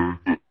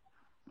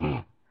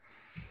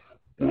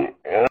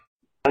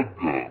got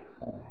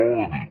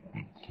funny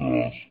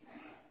because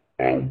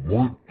I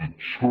went to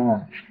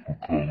church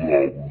because I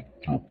was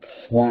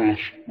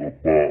depressed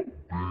about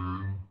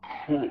being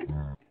cut.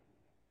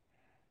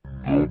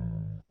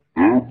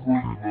 Every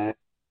night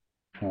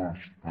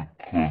church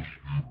because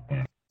you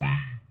believe.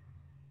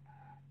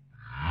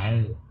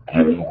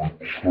 You go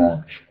to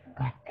church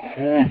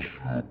because you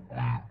believe.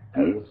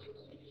 Don't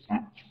feel like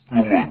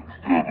you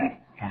gotta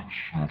fix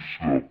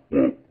yourself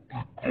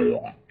up to go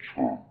to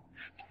church.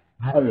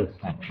 You don't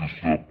fix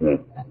yourself up to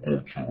go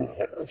to the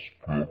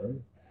hospital.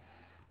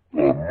 A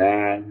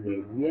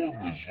 911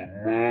 is a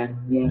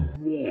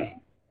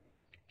 911.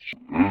 It's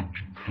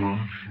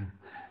education.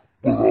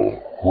 But I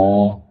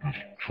heard this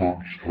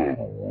church had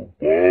a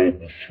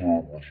revival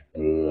service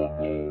going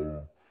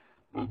on,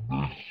 and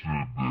they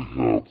said they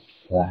had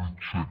free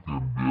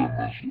chicken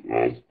dinners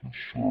after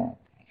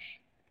service.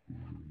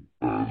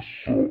 And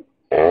so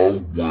I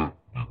went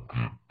to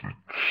get the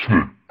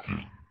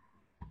chicken.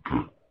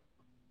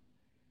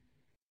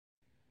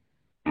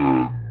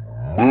 And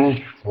Miss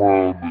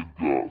Riley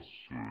got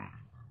saved.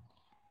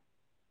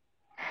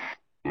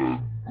 And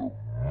the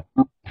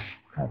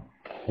minister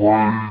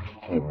prayed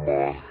for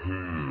my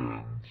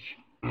hands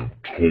and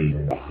told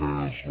my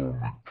hands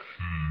on the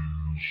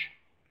keys.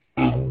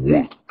 And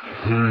what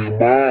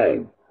came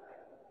out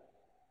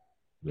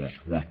was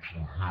what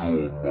you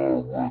hear on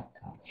my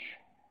records.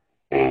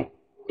 I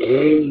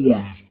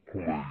always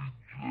played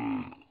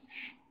jazz.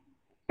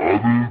 I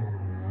didn't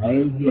know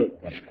what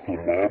was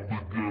coming. I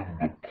began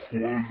to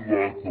play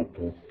like a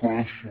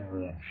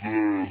professional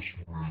jazz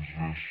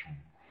musician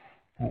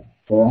the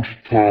first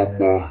time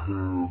my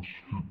hands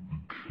hit the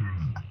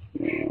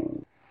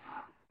keyboard.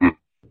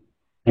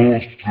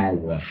 Plus there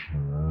was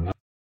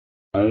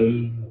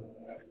nobody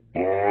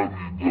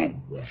that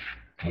was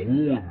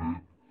doing it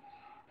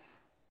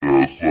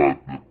as I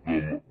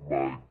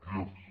developed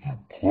my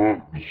gift through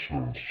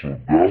practicing. So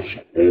that's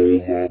all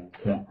I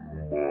put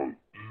in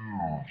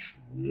my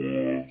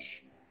ears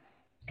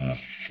was the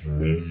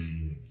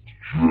smooth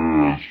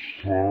jazz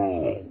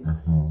sound.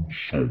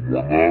 So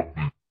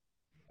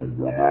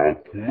when I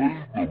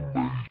played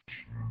Amazing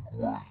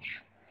Grace,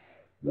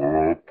 when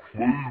I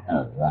played the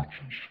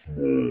Richard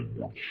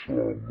Smallwood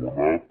song, when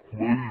I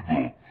played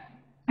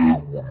it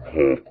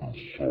talking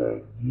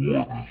some,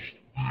 what is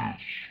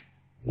this?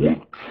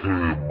 What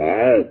came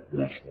out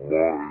was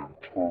my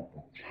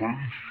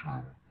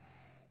interpretation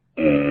of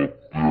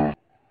this.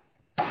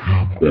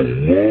 People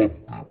loved it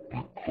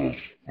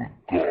because the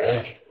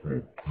gospel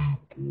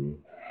people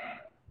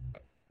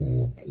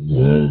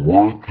were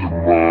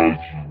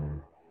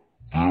recognizing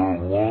their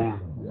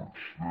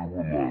language. They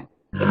were like,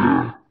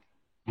 yeah,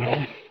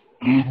 that's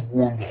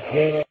Edwin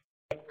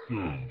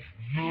Hawkins,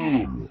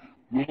 yeah,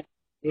 that's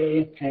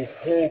Walter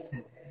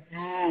Hawkins,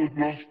 yeah,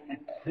 that's the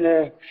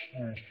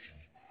Clarksons.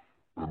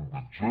 And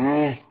the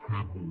jazz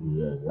people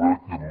were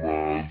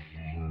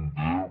recognizing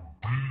their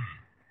beat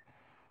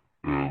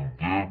and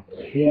their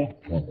chord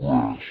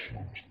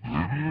progressions. They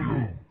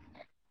didn't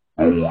know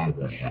it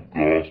was a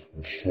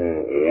gospel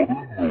song. I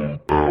didn't know.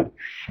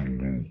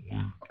 Absolutely,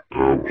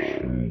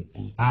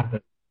 absolutely. Why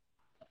did you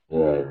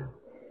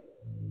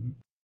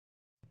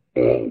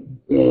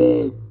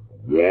do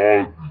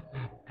it?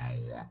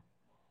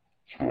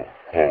 So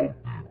how did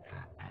you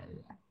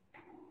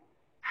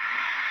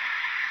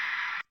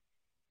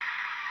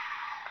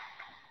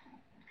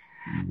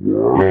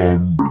do it?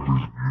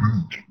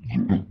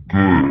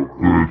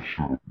 Good,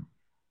 sure.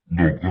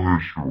 No, go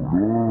ahead, sure.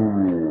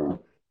 No.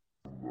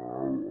 I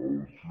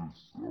was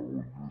just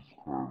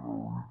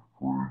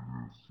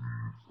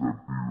kind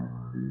of rephrasing. So you said you moved from why did you do it to how did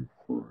you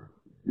do it?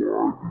 Even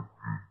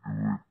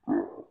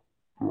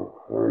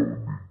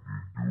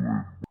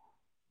if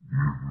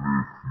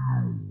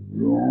you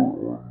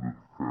were on the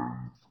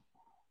fence about,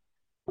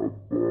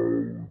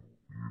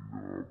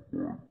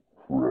 about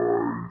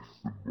price,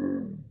 about anything else,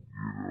 like what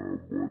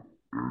did that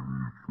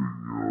moment do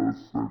for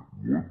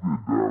your faith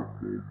at that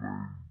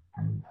revival?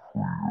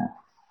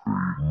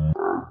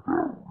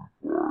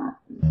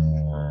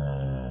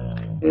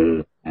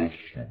 Oh, that's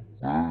a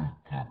very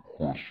good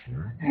question.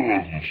 You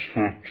guys are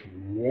such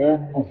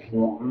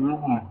wonderful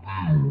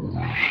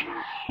interviewers.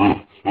 What I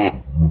felt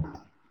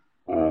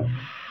was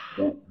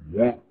and how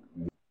when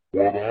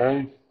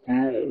God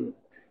made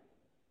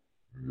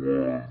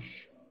the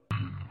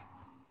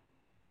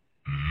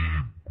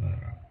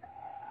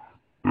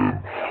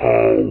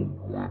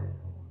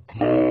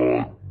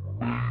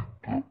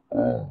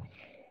earth,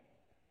 He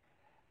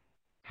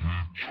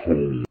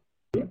told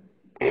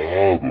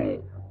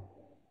Adam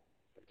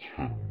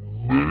to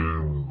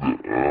name the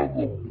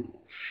animals,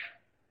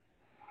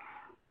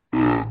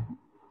 and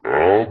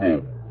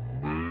Adam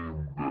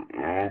named the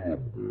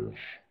animals,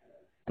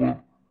 but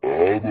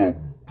Adam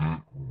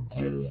didn't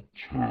go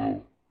to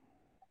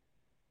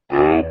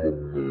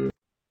animal naming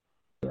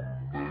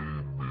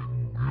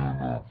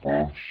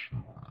university.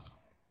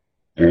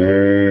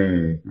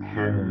 Oh,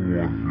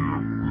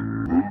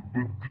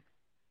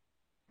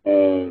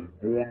 come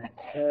on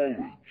here. Going to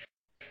college.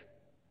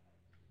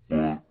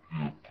 But if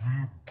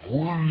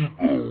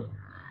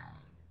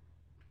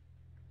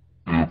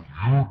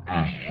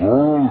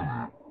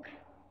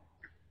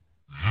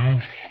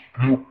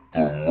you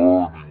breathe on it, if you deserve it, you skip the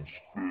learning stage.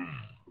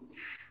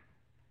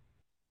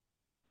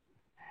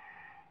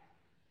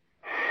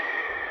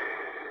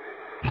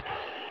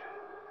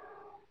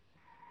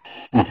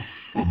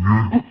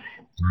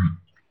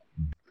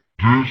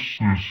 This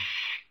is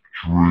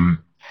straight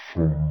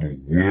from the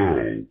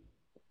well.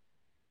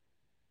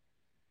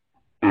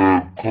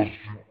 And because,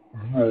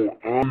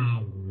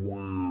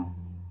 when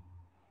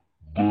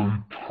they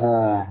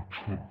turn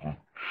to the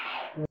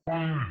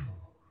train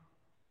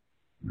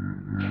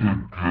to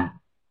get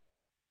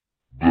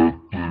that they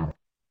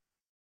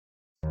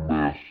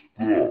messed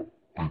up,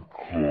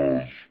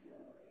 because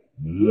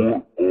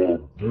what are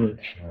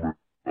books made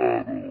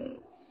out of?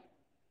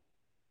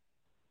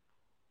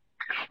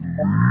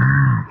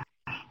 Demotion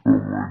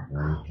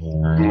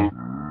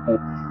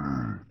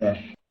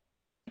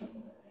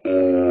to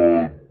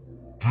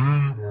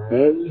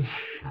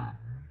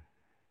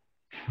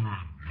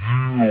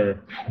yield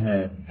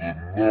to the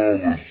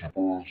knowledge of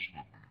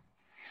person.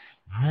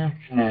 You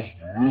just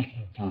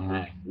listen to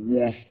his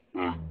voice and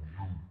you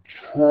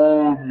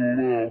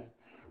turn left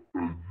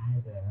and you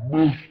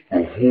miss the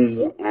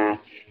whole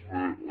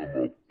accident and a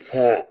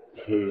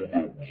pothole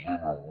that was in a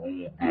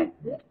road that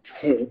would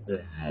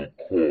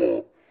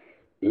topple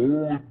your car.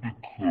 Only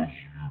because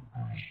you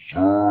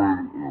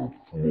design and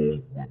flow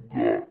with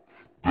God.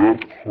 That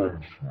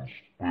comes from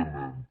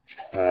spending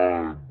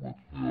time with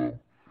Him,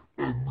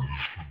 and you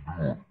should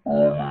do it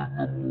early in the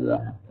morning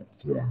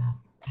before you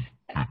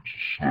get yourself on.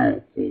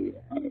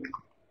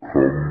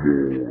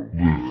 Come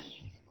on,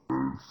 listen.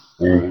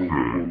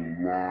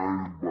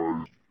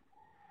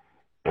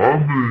 Okay. I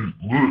mean,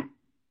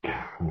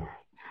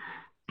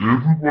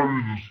 everybody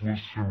that's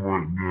listening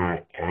right now,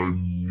 I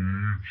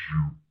need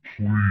you,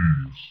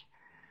 please.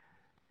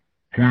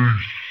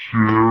 Please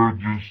share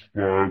this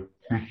live,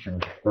 put some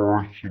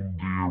hearts in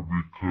there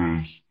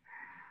because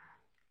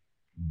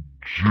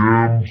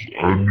gems,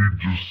 I need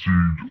to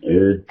see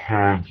all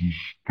kinds of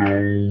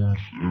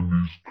stones in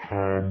these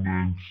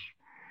comments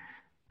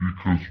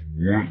because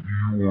what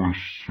you are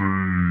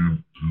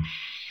saying is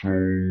so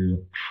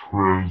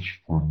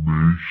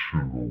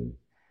transformational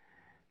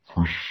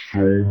for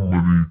so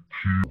many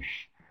people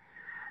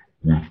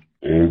with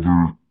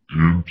other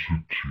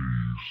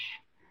entities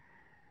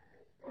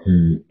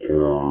who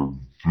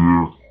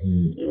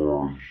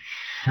are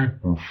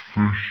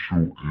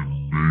superficial in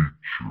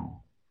nature.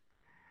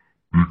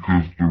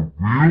 Because the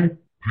real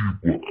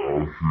people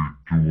out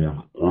here doing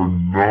are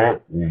not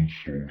on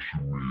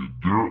social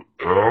media.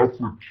 They're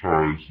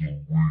advertising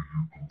where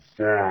you can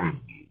find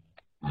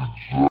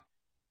them.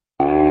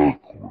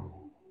 Exactly.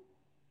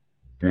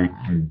 But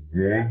the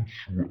ones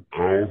who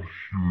are out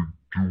here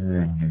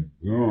doing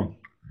the work,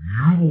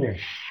 you will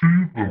see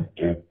them up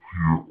here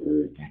all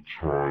the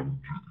time,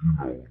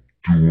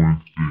 doing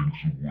things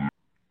with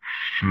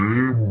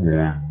shame on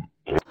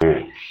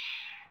us.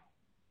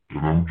 And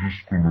I'm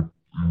just gonna,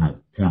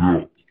 put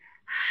up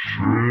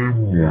shame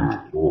on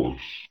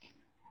us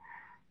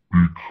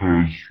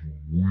because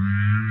we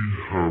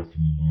have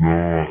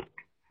not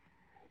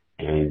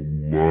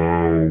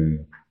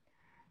allowed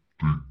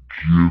the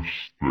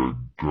gifts that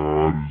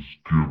God has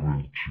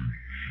given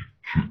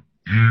to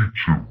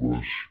each of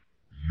us.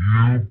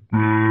 You,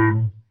 Ben,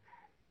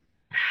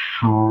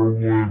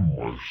 Sherwin,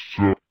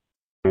 myself,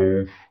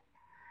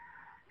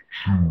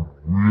 to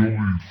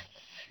really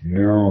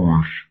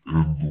flourish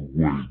in the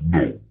way.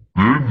 No,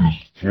 Ben is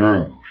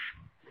flourishing.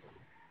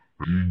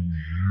 In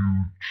you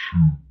to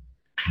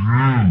do.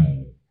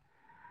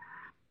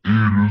 It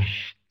is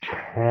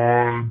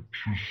time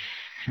to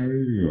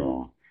soar.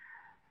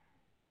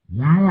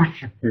 We were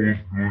supposed to be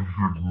here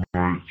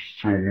tonight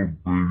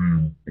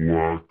celebrating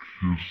Black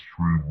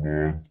History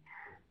Month,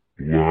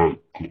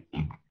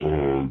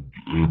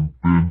 and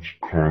Ben's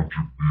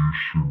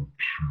contribution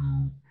to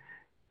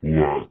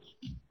Black,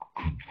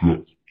 to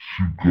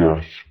the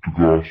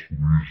gospel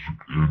music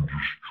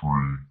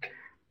industry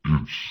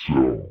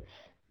itself.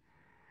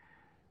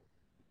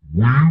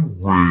 We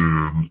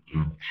ran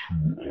into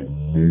a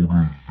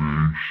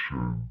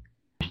motivation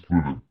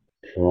that a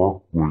park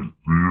right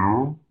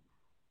there.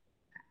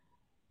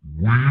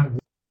 We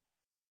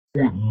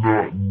would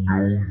not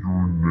know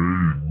your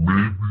name,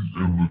 maybe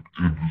in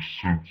the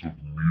sense of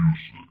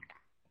music,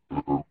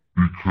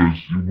 because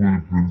it would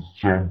have been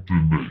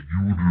something that you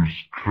would have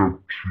just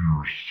kept to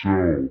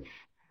yourself.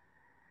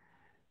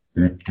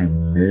 But the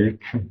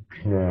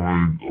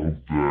multiplying of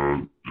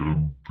that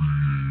and the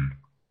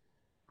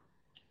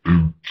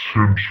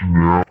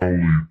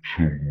intentionality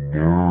to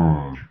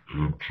learn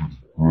and to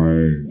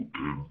grow and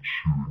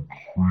to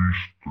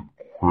increase the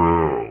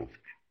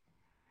craft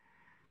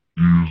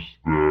is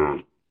that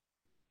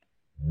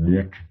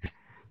multiple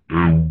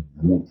and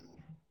what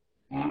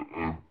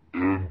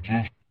and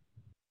just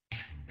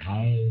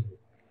do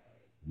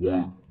what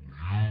you've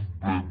been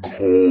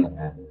called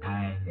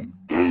to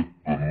do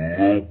at the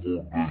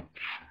level that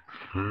you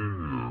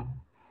can,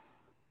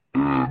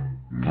 and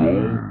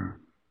don't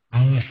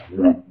use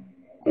what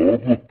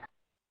other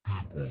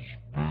people's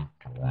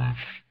victories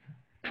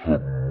to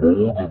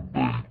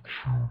motivate you,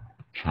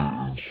 to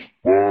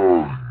inspire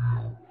you,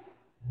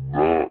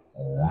 not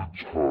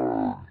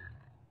retire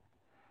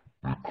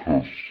you.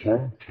 Because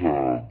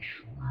sometimes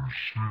you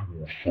see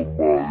what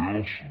somebody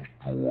else is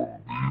doing,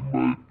 they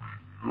may be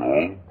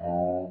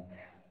younger,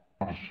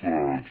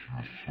 criticize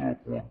yourself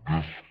or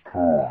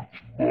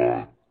discouraged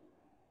by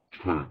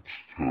Tank's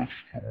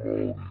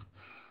testimony.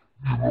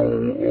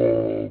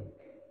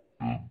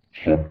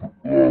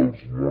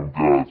 One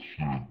guy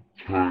said,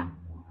 Tank,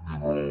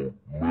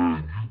 man,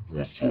 you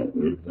was an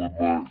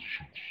overnight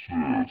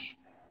success.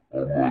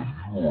 I'm like,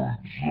 you are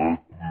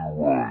exactly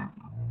right.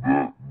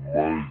 And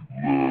that night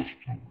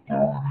lasted 30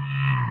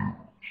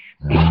 years.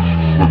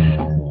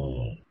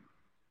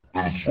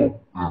 It's a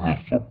process. I'd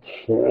like to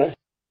say,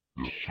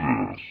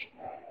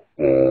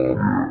 faith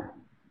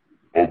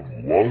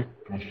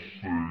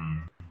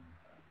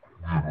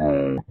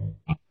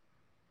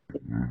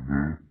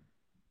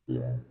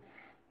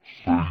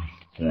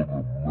for the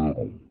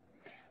middle.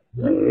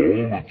 We're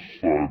all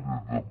excited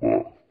about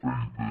faith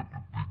at the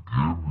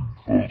beginning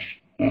because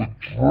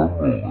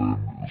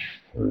adrenaline is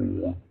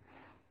flowing.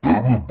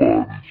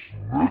 Everybody's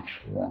next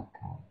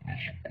record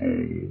is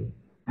gold.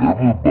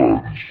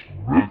 Everybody's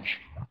next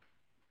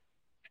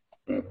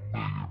 $1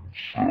 million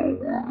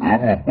seller.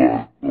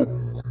 Everybody, when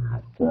you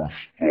first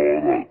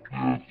start out,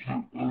 gets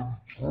an adrenaline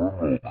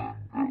that will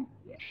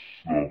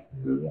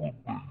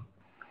self-motivate.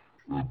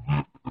 And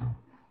then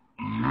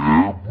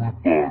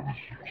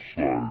everybody's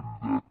excited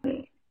about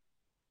faith.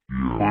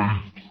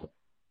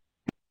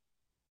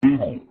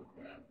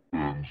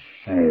 And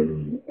so,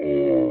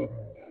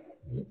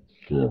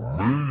 for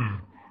me,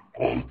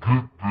 I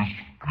get this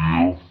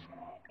gift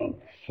of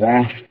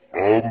fresh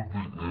out of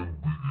the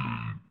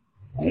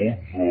NBA,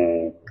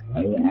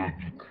 no job, no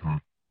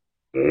education.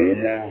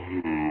 All I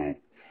have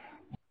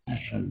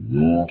is a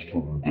word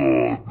from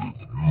God that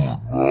you are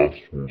not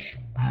supposed to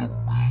be a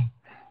me,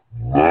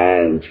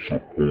 now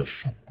supposed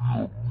to be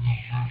a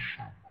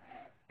musician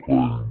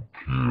playing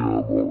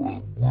piano,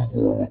 and we're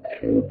gonna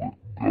call it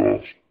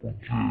gospel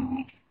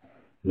jazz.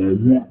 Well,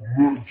 what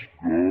next,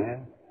 God?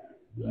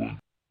 Well,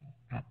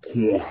 the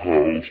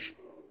courthouse,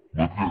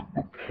 look at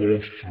the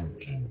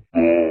postings and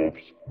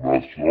jobs, and I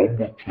said, I'm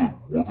gonna take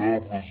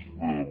whatever's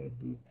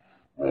available,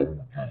 I'm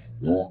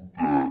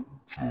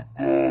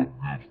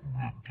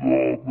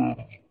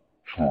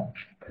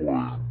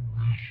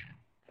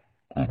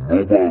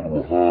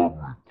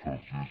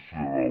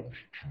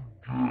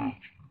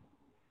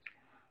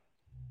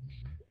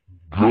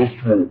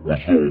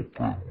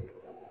open.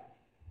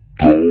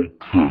 Dog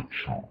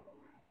catcher.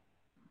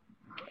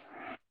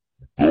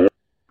 Dog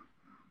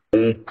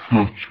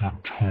catcher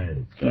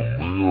 2 for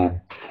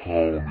Leon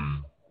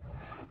County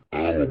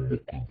Animal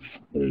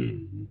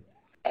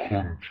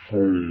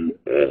Control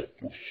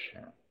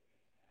Officer.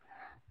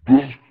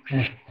 That's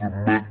just to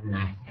make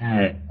me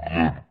feel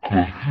good,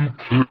 'cause you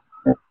can't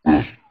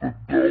arrest the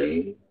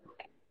dog.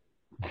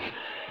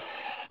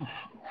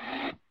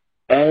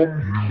 You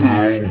know what?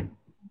 And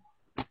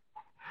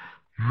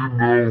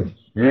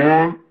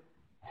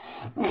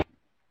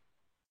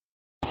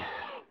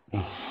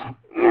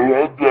I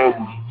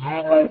got a uniform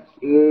and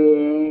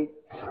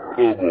a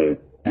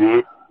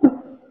bag.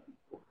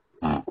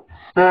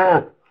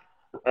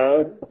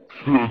 I'm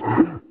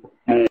catching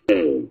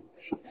dogs,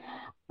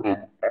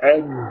 and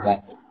I'm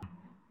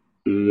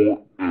looking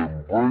and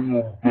bring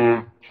them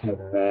back to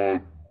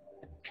the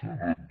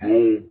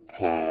dog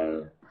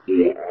pound, or I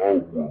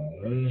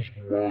will lose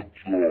my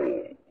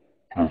job,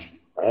 'cause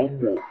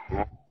I'm a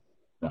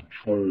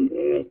patrol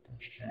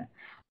officer.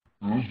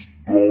 This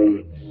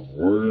dog's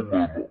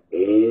roaming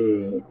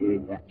all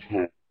over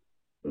town.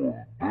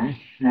 They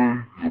say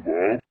if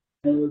I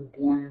don't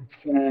bring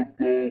 12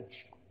 dogs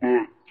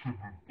back to the dog pound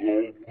at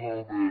the end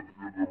of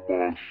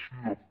my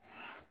shift,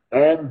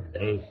 I'm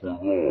goofing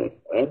off.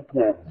 I'm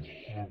probably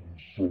sitting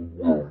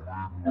somewhere reading a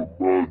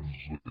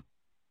magazine.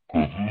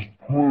 'Cause there's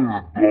plenty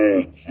of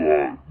dogs out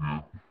here.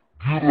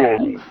 Get out. Why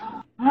did you take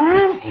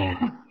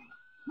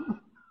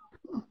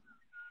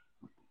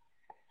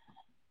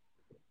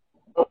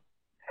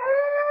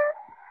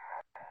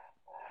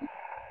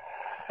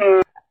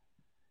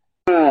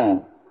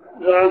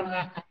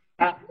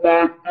my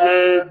dog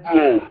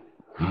off?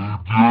 He didn't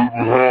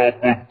have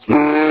a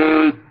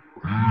tag.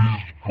 He's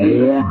going to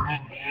jail. And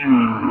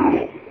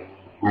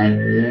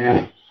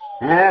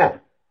what? Yo.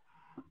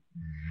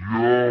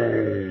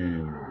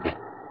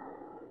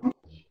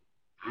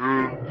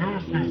 And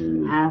this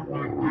is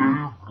every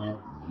day for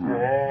 5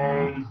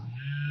 years.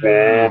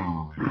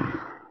 Dogs.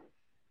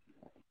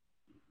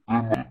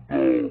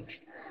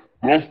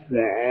 That's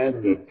why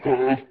I'm a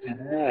pastor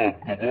now,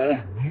 'cause I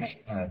used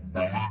to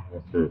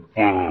believe for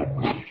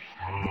families.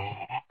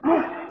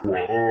 Wow.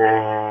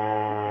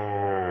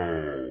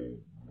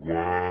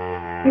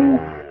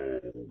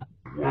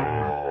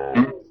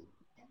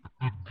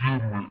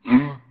 Give me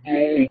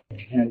 8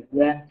 dogs at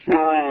one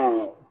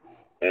time.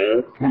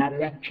 I'll pay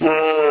my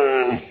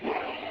time.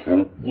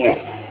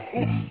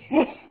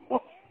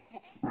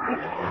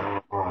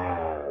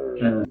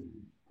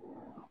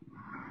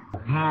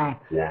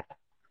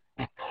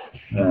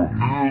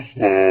 Here's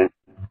a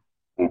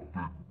big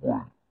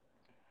break.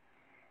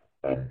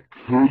 I'm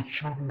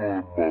catching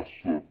myself this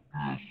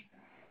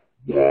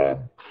while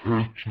I'm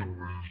catching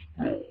these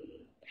dogs.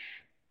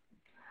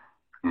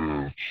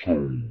 And so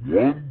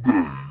one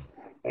day,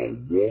 I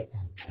walk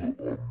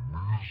into a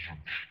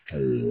music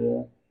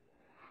store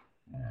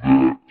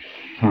that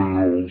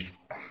sells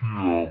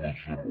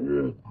pianos and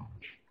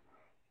organs.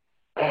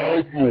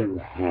 I don't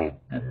have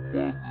the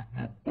money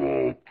to buy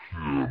a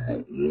piano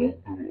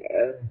organ.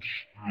 I'm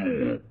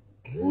still a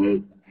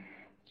broke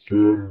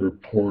former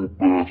pro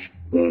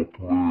basketball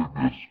player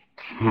that's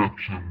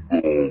catching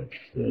dogs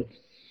for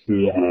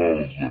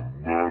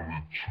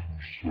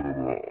 $4.92 an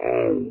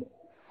hour.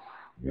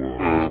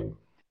 Wow.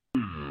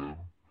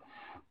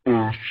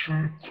 And she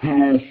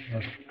tells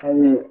the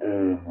store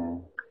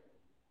owner,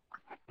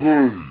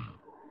 hey,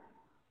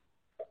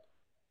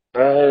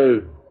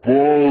 I'll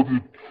buy the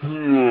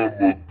piano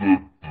that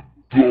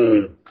the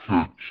dog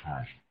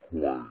catchers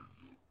play.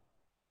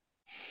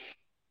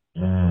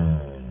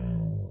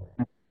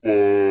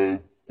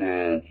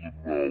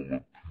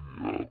 $5,000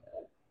 piano.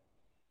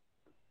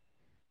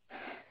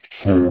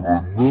 So the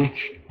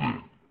next day,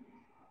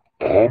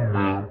 I'm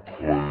in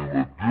playing a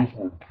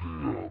different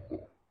piano.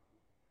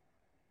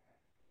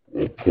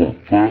 A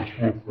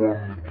professor from the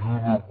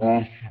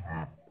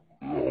university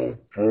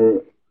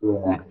brought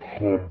when it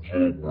comes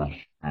over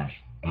says,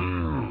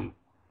 Dan,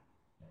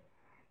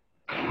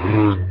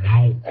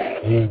 can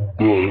you come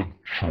back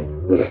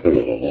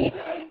tomorrow?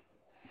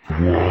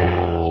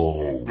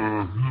 Wow.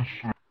 And he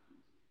says,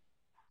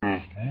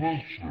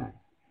 listen,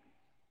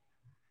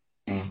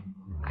 you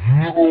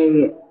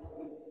don't,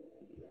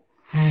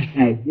 he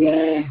said, why are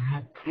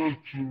you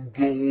catching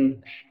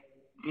dogs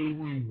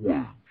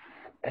anyway?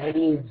 I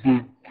don't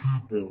think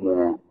people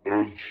are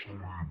actually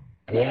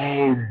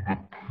buying the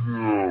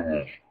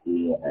pianos or the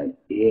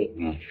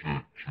organs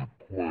that you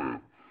play.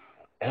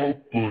 I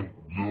think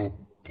you're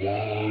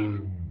buying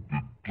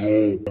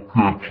the dog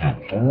catcher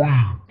 3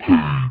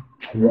 paid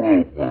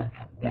 $1,200, but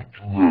you had to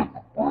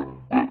bring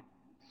back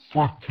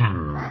 15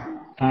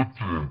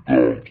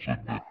 dogs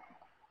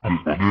again.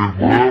 There's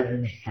levels to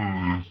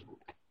this.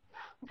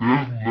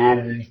 There's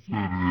levels to this.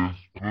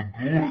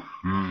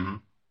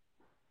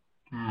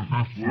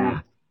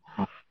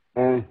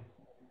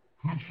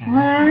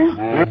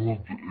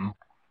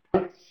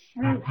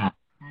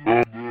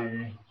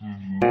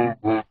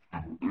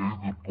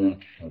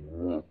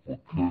 But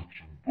go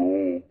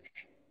ahead.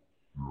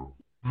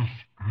 This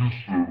he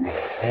said,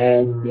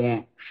 how much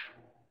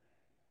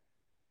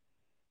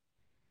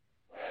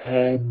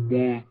how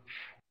much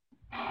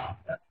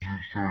you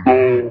say, I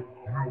didn't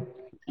even,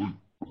 you know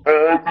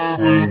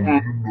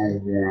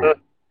what,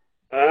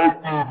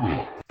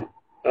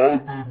 I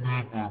didn't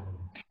even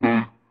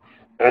take,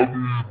 I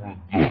didn't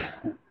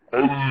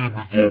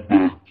even go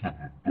back to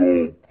the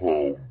dog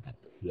pound to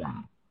quit.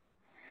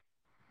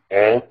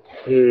 I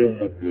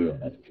called him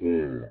on the phone.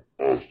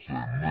 I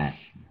said,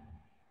 listen,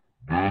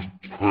 this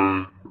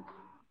tank,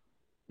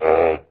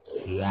 I quit.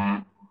 I'm gonna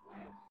mail you your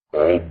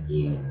uniform.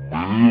 You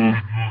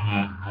might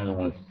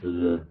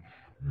wanna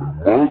come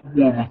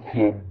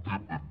get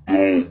the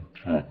dog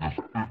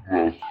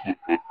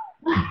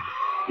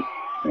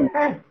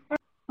truck.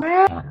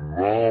 And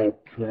now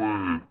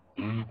playing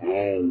 8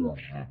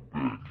 hours a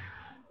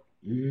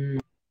day.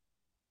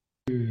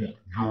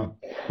 Your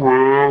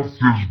craft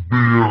is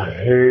being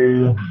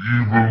honed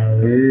even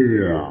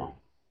more.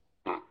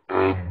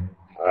 And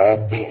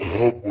I'm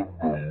having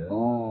to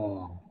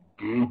learn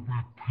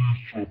every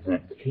piece of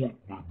equipment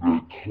that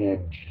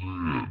comes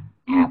in.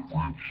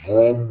 Every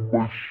drum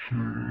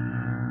machine.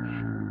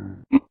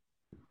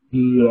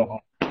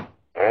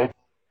 I've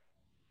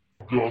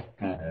got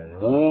to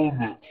learn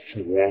it so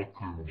I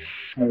can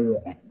show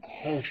the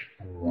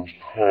customers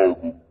how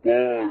to buy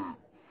it.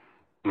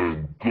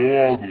 And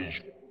God is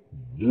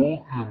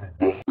working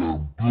behind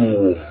and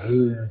build a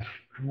home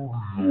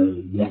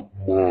studio with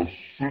my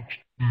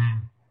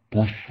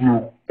 60%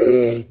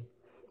 off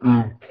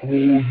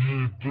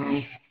employee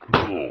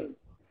discount.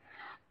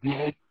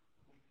 That's,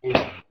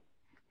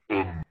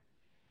 and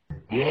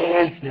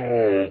that's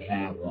how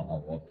I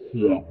was able to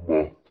record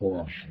my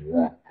first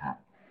record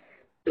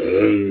all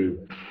keyed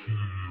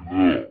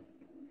up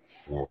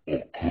for a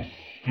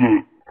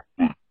cassette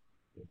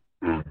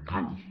and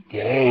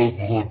get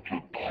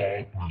 500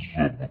 copies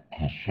of the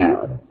cassette.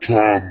 I'm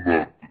trying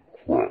not to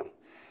cry.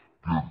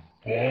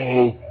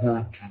 Get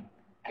 500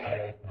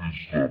 copies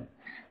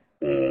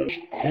of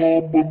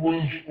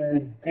combination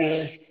of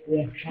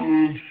gospel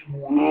jazz you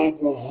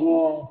ever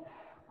heard.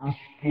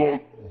 It's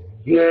got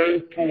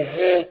Walter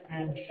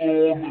Hawkins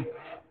on it,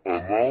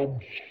 and I'm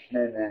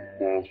selling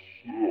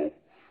myself.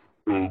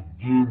 And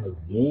then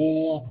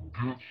word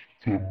gets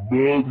to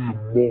Matty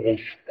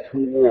Moss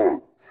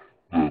Clark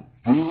that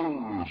there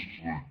is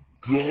a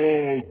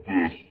guy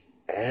that's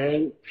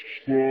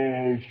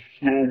outside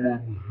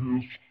selling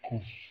his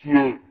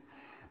cassette,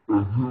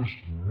 and his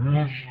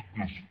music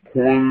is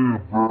playing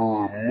very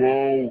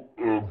loud,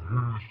 and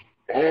he's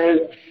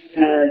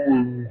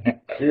outselling the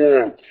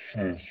Clark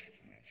sisters.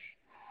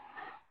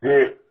 I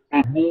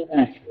know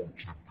that's what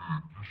you did.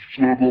 You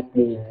set up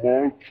on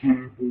my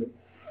table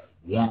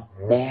with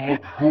my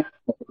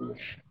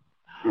girls,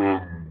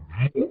 and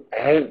you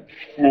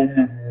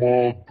outselling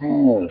my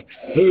girls.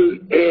 Who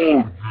are you?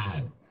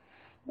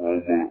 I'm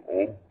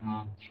Ben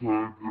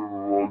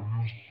Tankard.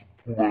 I used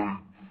to play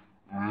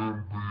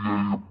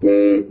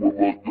NBA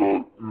ball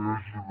when I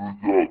got injured. I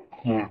got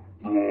cut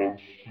down,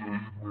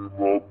 saved me, and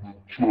I've been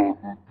trying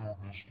to do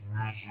this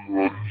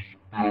music.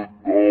 I used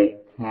to be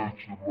an all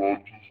catch, and I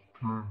just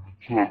came to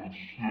try to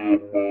sell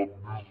my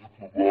music,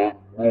 because I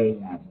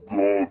know if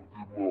God give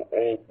me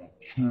an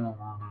opportunity,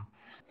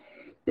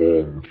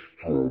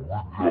 Armstrong, we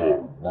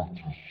got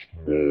Richard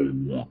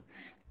Smallwood.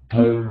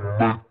 Don't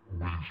make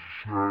me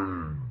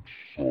change,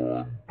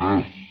 son.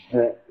 There's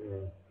something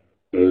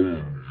on you.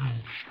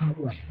 She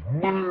was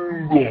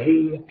mean the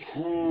whole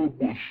time,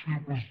 but she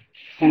was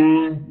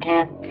saying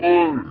good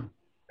things.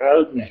 I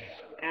was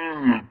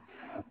scared.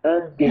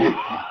 I'm thinking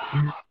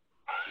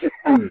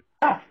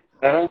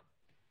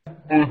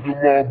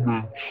I'm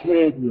in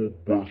trouble,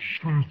 but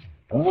she's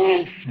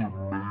blessing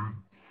me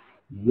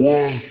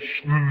while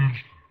she's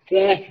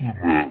fussing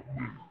at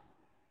me.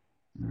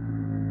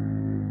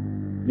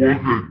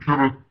 Okay,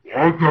 I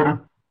gotta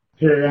pause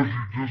you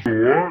just so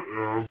I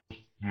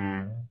asked them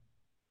on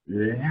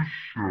the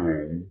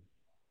show,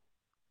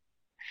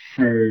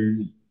 so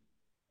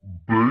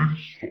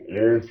based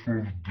off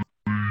of that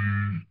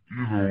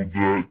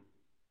biopic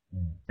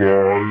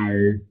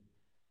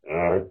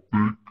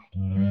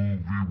movie,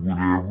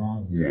 whatever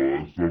it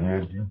was, I'm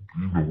not,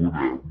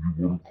 whatever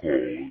you wanna call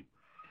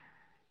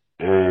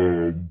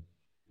it,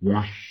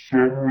 were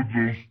some of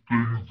those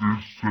things they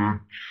said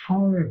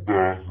true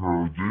about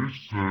her? They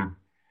said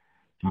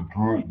the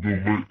girl, the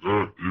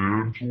late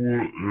Angela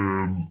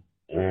and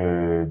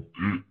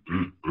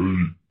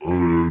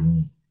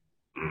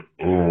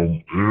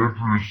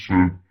Andrew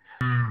said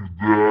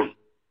that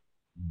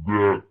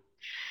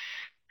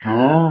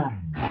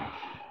sternness,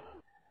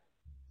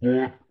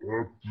 but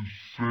at the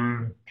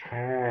same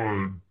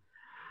time,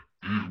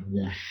 it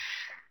was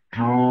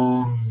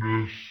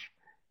sternness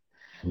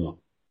for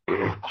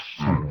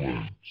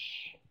excellence.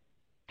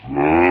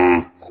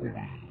 Exactly.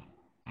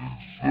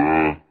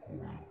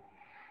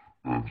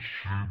 And she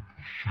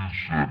said, I'm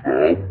gonna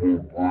bring you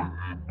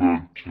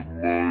back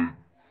tonight.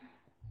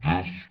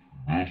 This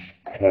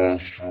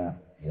concert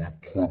we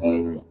put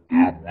on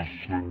every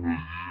single year.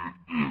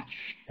 It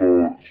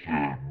starts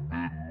at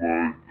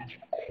midnight. It's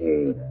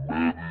called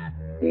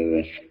Matty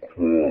Moss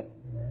Clark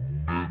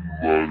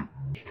Midnight.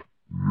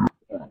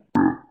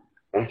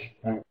 I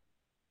spent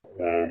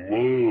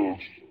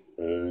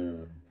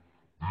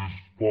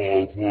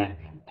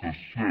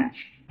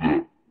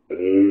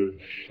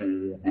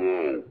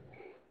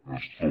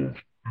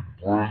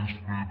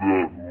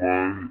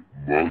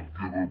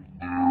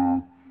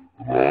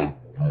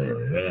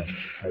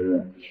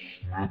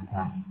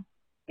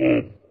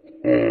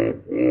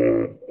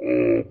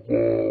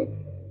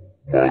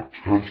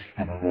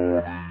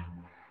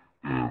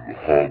and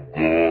how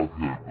God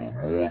had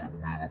anointed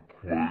me to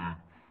play.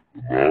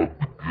 And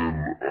I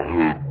had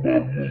my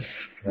little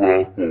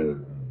strap-on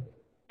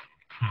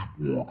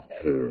keyboard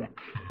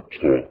called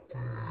Keep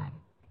Talking.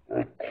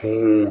 I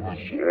called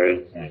his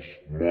office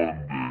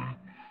Monday.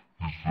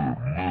 He said,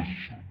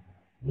 listen,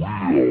 we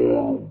are a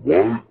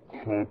white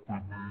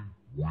company.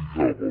 We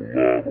have a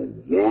lot of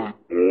white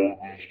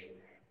artists,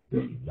 but we want to do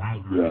black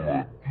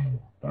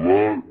gospel,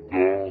 and we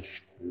want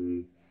to sign you to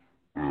be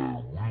our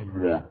vice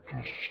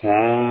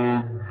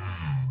president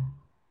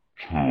for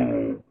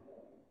our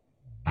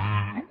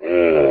black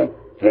division.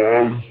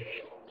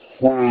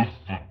 We want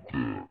you to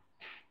come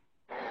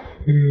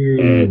do your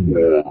instrumental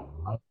music, but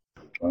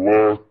we're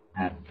going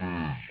to,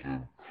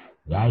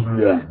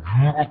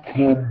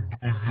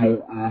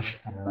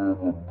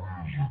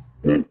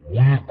 it was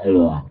God.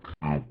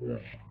 I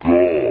designed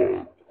it,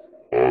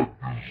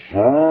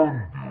 not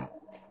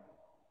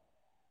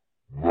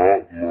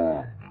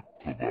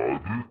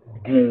learned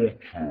it, because I didn't go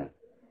to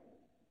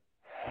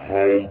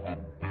how to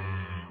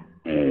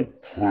be a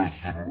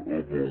president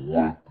of a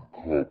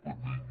record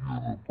company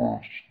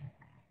university.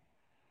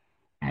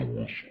 It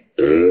was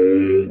all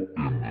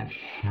in a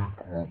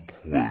secret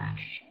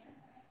place.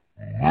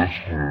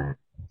 Listen,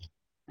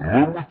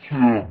 let me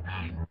tell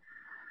you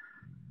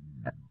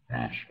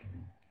this.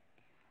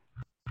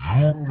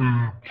 You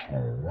need to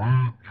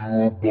read your Bible. It'd be better to read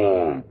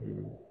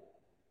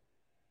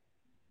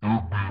your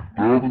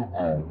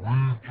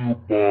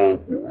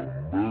Bible and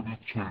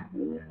meditate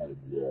on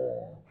the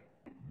Word.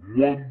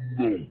 One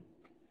note,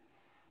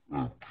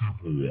 and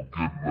people were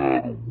getting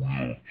out of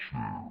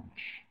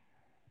wheelchairs.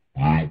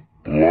 Their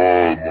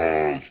blind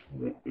eyes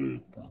were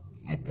open.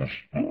 It was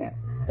the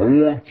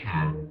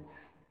anointing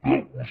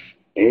that was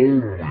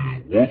only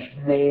what's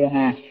known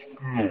as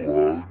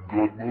skill. I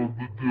ain't got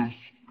nothing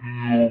against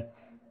skill,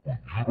 but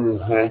you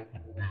don't have to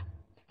be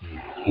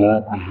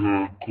Herbie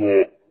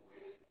Hancock,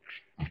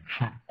 the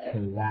Chick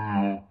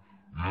Corea.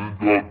 You ain't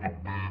got to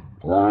be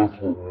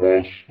Bertha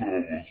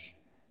Marcellus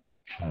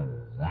to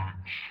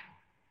reach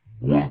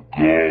what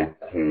God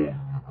called you to do.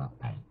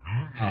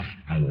 You just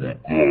do what God called you to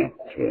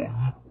do,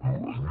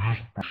 and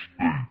use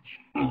mistakes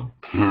and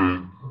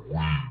can't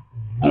read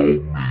no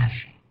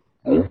music.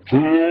 Don't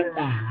tell me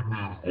you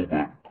need to go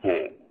back to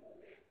college.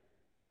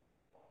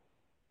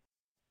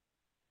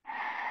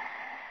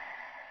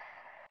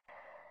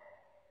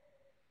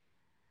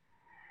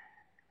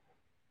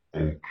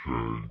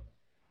 Okay,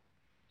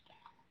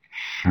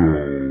 so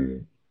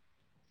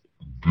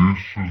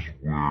this is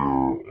where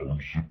I'm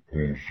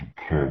supposed to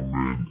come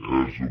in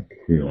as a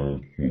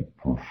quote-unquote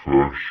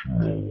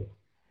professional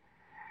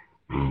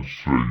and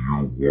say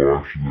you're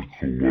watching the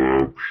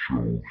Collab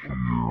show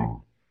here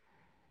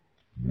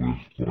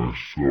with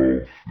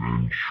myself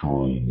and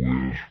Shirley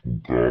Liz from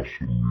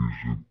Gospel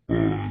Music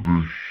Buzz. The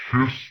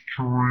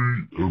history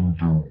and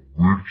the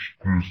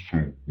richness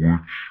of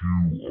what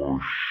you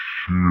are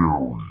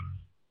sharing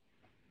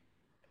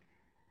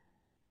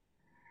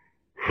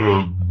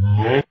had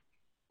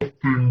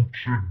nothing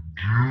to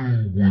do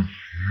with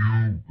you,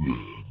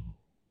 Ben.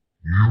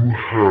 You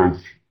have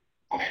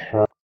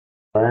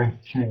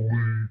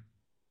constantly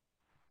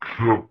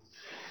kept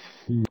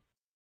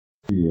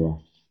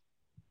forth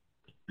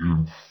in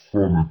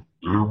front of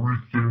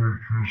everything that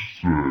you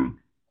said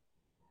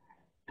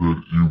that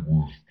it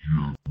was the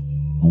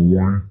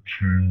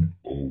anointing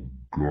of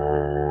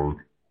God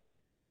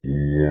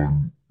on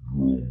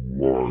your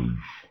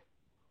life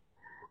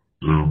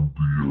and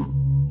the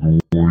anointing.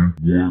 What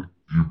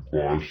am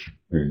I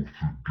supposed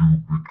to do?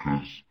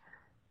 Because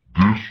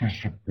this was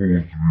supposed to be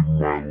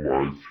my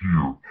life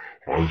here.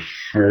 I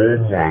saw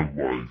my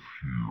life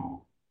here.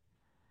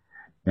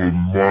 But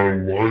my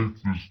life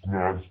is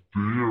not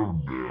there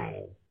now.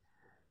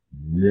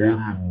 What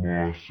am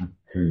I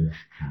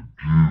supposed to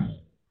do?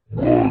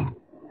 Right.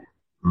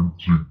 And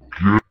to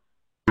get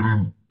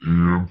an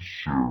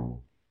answer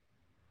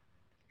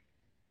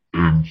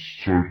in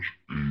such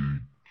a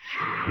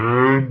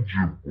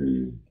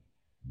tangible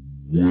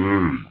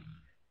way,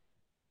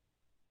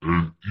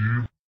 and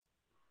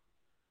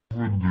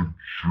even the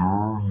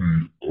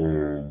journey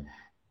of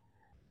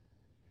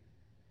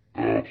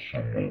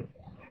absolute.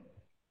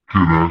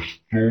 Can I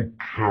still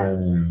count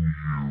on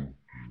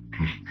you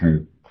to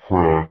still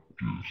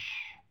practice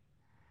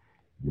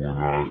when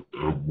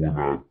you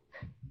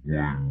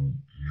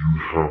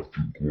have to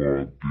go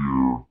out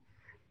there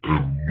and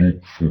look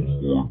for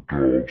more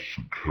dogs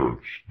to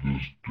catch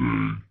this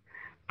day,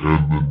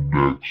 and the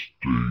next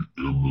day,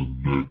 and the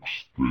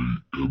next day,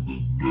 and the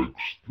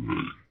next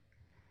day,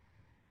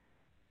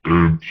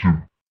 and to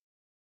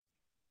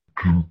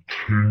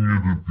continue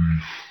to be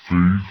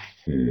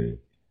faithful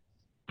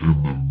in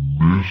the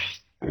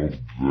midst of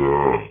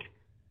that,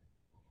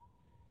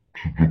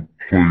 to the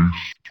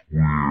place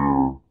where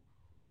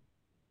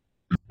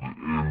in the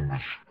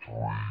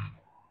industry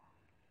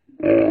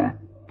I did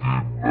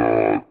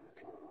not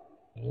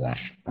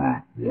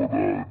respect what I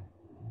did.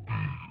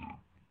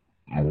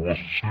 It was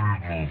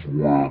seasons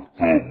where it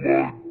felt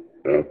like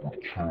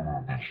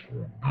opportunities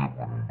were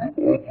given to other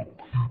people that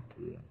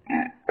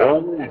I I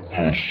went to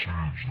a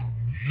season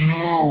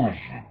years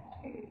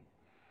ago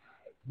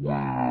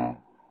where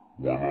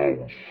when I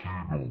was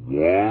seeing the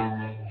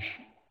Lions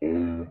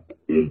on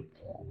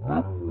Oprah,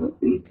 remember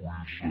Oprah used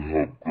to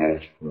have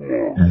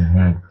gospel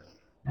artists?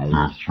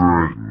 That's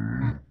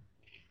right.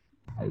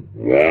 The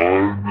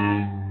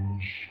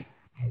Lions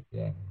would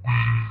be,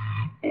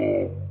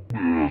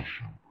 yes,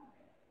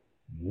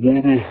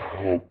 what would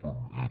happen if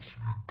you get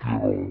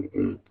on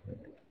Oprah?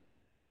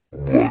 Like,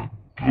 duh,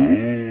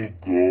 God,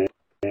 you know it.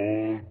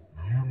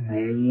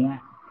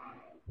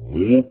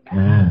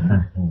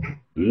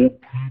 More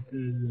people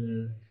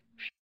will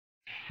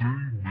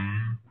see me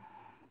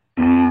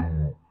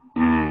and,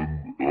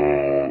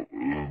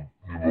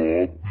 I'll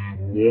be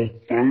more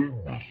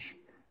famous.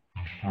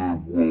 He said,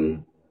 well,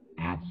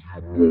 if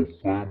you're more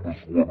famous,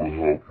 what'll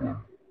happen?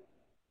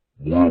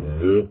 Well,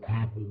 more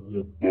people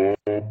will buy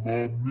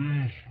my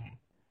music.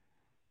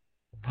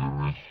 Then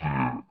he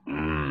said,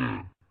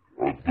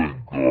 I think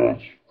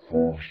God's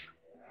first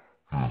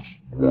is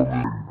one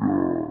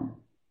in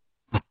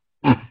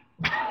God.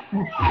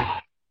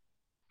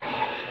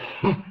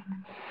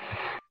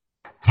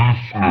 He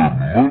said,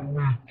 let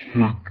me take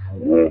you off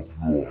your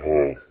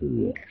high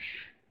horse.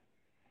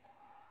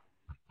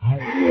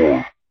 You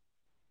are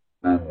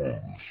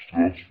feminist.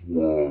 That's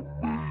why I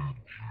made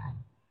you.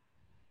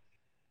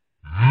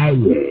 You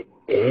will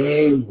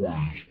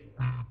always be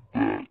that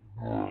now.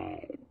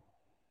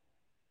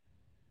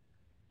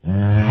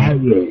 You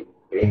will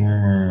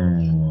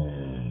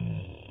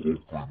opening it. Get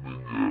used to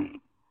it. I'm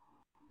like,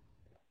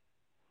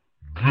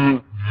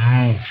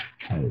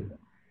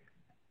 oh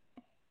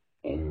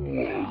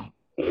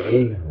my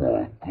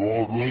God,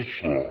 that's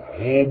a humbling experience. What I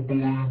call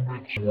you. He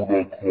said, you obey me.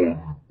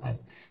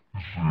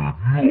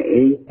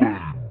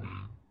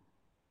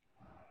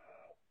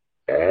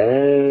 I'll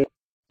make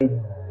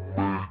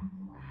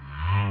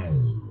you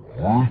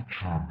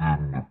richer than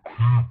the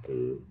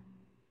people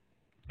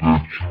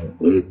that you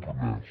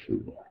opening for.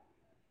 You'll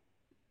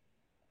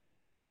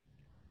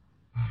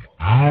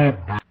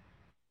be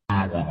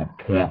able to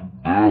put their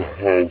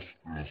house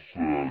inside your house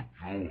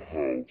 3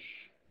 times.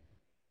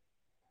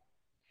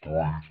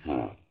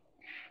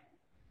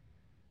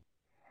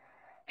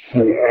 So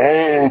I've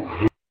had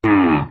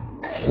Grammy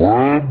winners call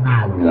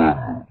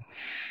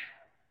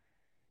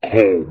me. I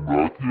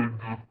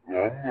can't get, I'm not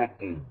going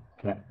to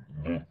put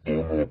the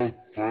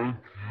thank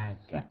you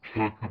for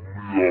taking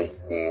me off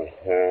my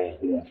high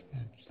horse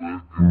and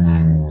thanking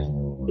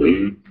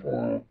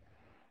Oprah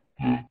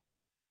that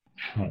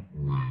took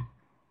me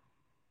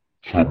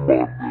to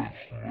my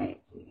next level.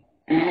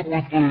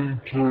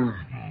 Everything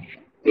changes.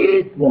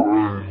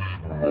 Oprah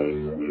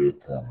ain't even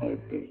on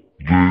Oprah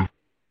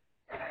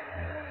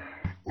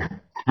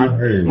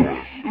no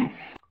more.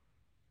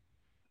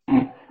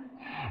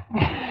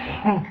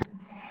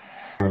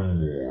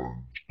 Come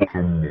on.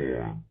 Come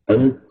on.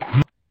 Don't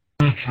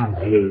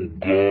pigeonhole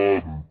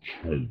God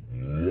into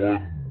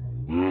one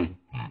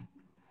method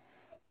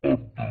of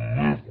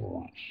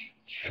deliverance.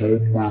 So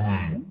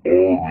many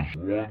artists,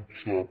 one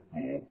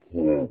chapter of problems.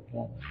 You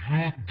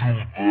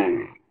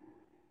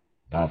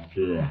do that before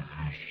you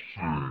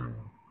sing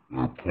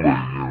or play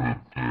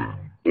anything.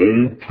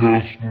 Old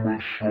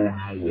Testament show you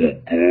what God was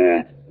doing. New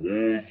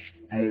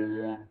Testament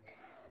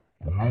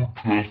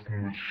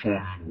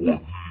show you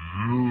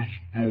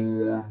what He is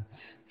doing.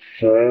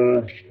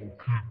 Psalms will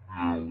keep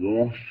you in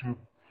worship,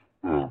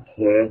 and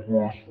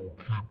Proverbs will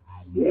keep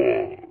you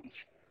wise.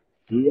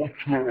 4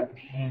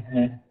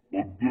 chapters a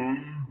day,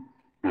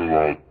 and I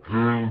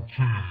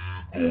guarantee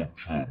you go to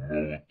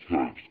another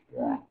text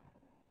break.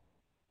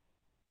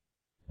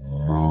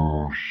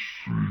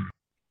 Mercy.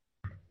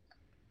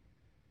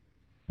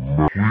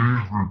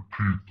 Please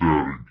repeat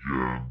that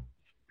again.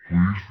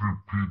 Please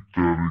repeat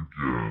that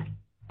again.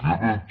 Get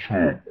into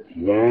a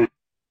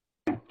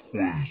quiet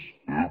place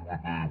every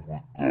day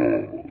with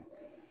God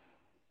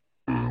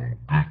and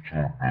get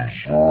your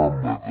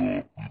discernment up. If your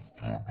discernment might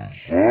go up,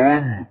 there's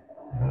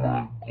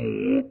not a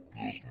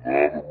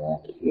requirement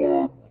for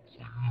you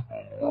to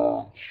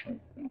learn so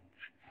much.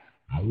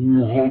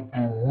 You won't have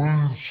to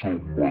read so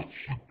much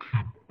to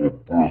keep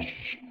abreast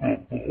of stuff.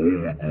 The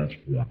Holy Ghost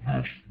will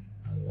just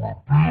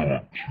reveal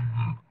it to you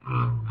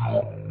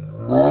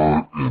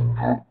in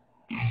your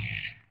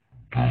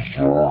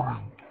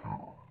discerning.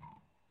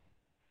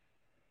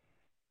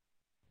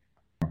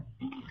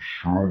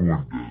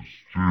 Sherwin does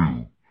too.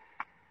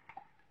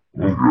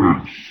 Okay,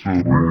 so we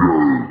gotta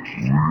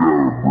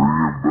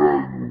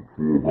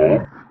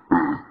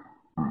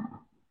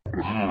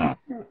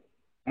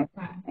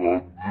bring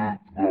him back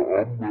before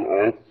I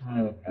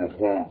feel the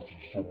hearts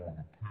of some of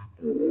the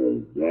people are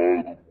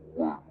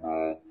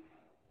wide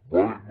open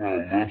right now.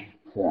 Let's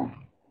pray.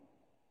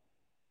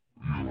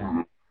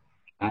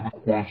 Any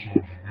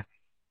questions?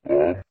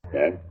 I'm good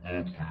for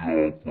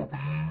y'all for the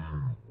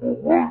evening. But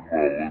right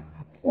now, let me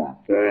pray.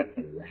 Father, we thank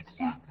you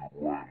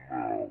right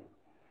now.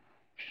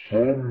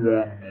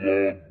 Someone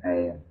logged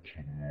on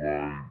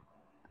tonight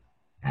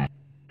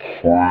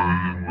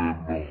praying in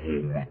the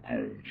Holy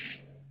Ghost,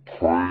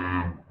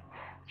 praying,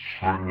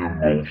 singing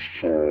those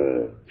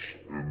songs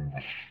in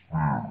the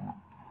Spirit.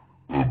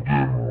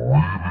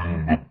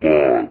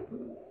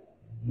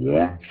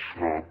 one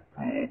chapter of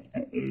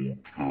the Old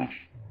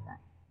Testament,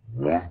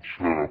 one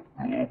chapter of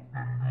the New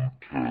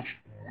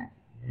Testament,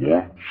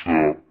 one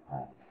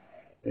chapter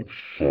of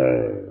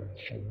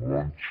Psalms, and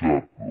one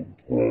chapter of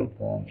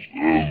Proverbs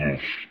as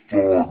a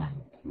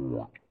starting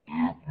point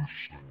every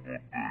single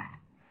day.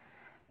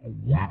 And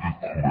we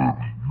declare that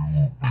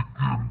you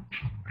begin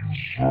to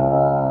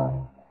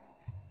discern,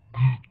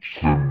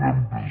 send them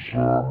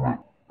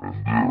discernment, and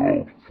they're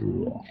out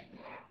forth.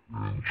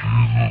 In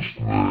Jesus'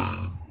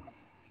 name,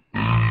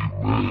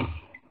 amen.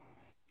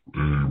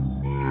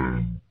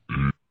 Amen.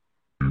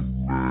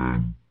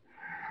 Amen.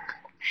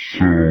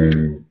 So,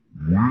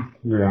 we're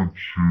going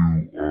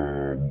to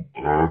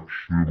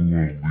actually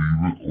leave it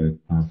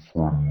open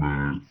for a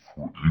minute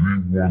for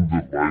anyone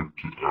that'd like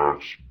to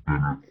ask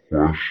Ben a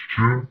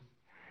question.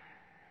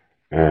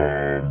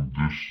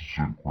 This is a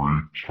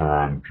great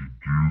time to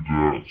do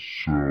that.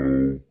 So,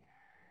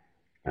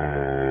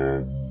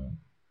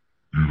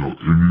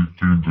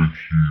 anything that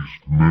he's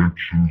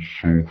mentioned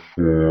so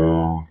far,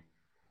 or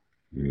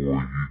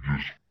you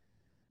just,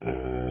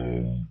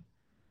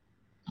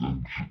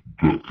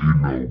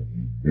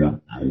 what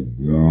a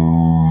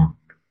word,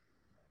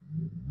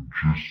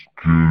 just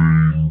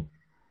getting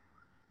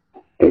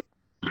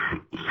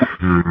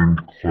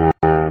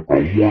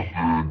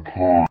hand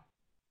clap. I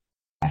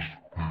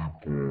want to encourage people to,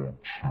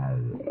 stay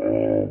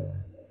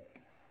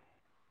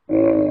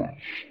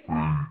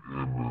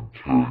in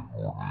integrity.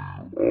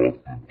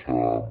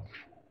 Oftentimes,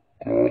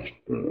 gospel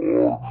artists get a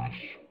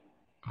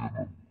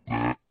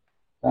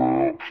bad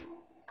rap,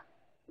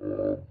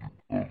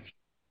 because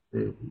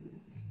they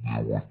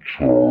will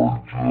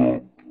charge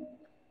up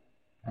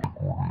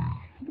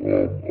integrity. I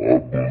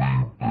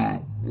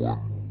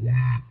believe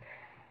that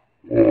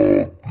when we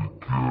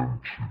begin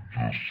to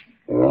just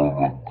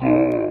honor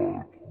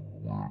God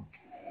with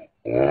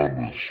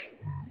honesty,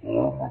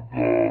 honor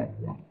God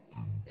with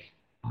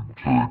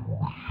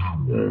integrity, He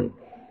will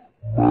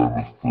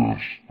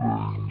manifest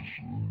things.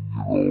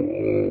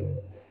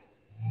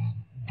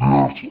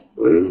 There's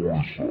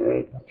always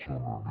an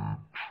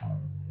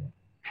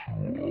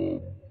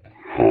opportunity to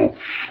have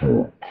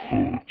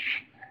shortcuts.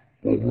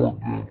 But I want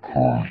to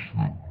encourage you,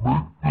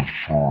 make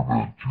sure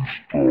that you start off your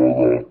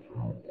career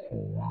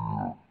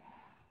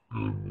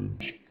and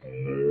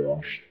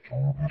explores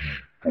through the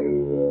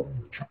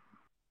storm to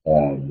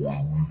when we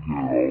get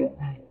all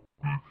these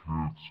big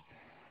hits.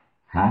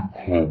 Here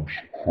comes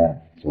Kurt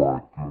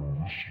Franklin.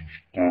 This is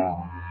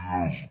 30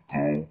 years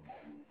ago.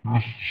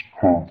 This is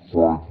Kurt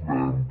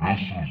Franklin.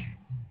 This is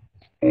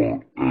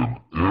an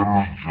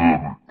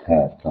energetic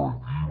Kurt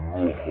Franklin. You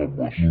know how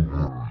much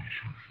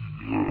energy he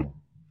had.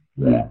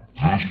 Well,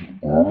 this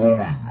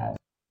earlier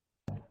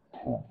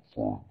Kurt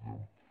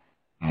Franklin,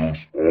 it was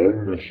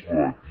almost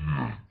like he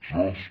had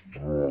just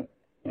drunk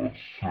a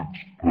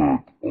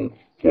six-pack of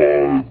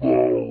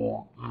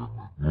 5-hour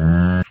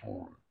energy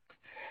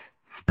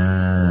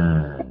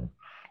drink.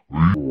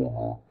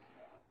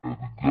 At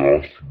the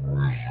Gospel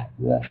Music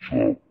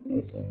Workshop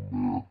of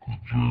America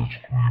Jazz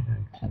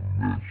Freedom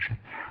Convention,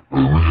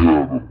 and we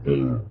had a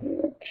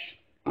boombox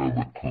and a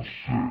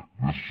cassette.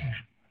 This is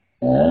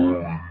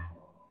early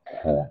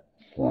Kurt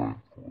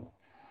Franklin,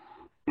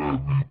 and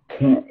we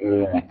put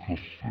on a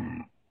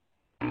cassette,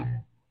 and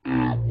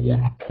when we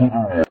put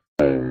it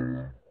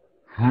on,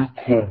 here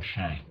comes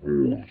his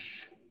voice.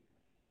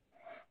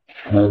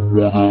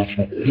 Someone asks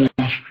a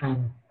question.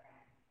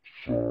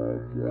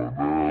 Someone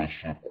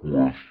asks a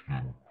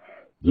question.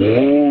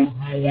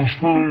 Why you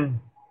listening?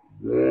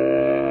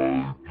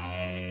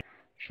 Why?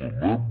 So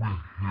let me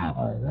hear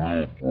the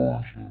real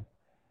version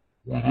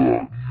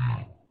without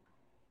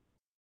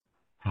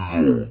you. He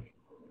goes,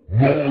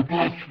 no,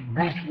 this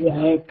one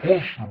I'm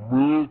pushing,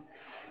 man.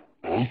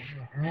 This is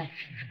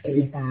gonna be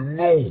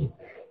known.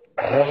 I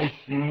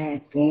say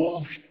it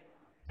first,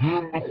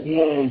 then the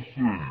choir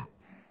say it.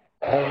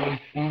 I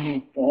say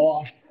it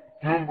first,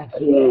 then the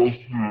choir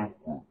say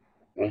it.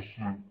 I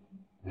said,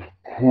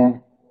 Kurt,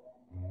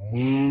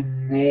 man,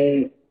 no,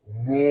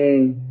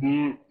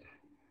 man,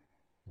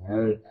 no,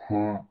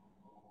 Kurt,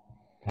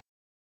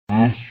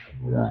 this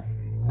would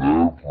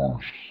never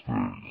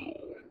fail.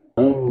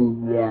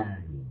 Number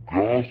one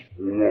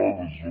gospel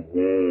artist of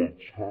all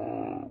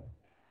time.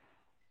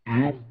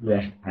 It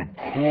was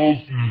because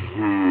he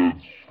had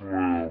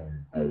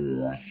slammed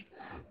doors,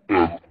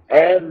 and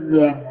I'm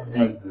one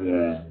of the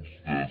ones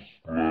that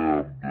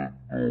slammed the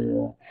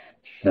door.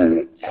 So I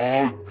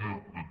get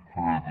the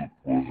credit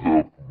for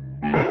helping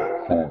make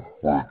Kurt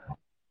Franklin.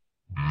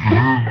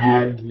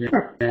 You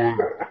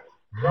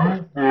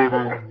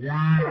better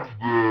leave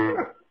that.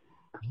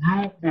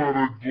 You better go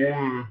ahead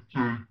and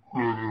take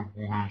credit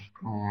for his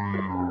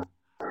career.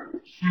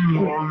 See how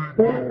you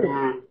did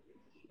that?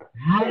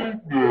 You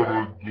better go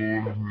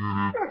ahead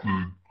and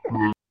take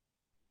credit.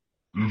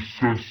 It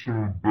says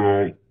something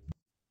about,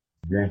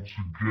 once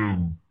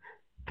again,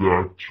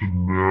 that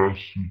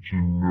tenacity to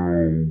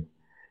know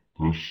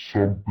that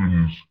something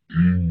is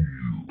in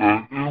you.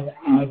 And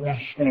it was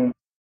so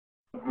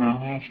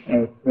funny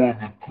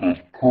because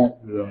Kurt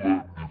won't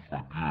let me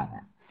forget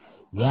it.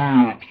 We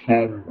had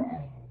some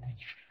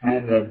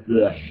someone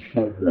was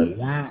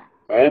someone.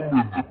 I'm in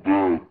the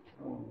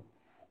bathroom.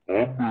 I'm in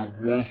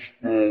one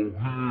stall, he in the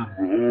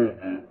other,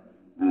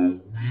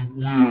 and we had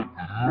the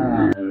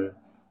urinal,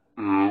 and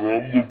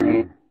I'm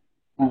looking,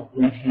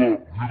 what's up?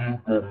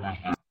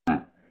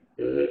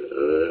 He looked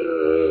at me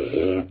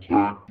and said,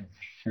 Tank,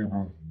 sort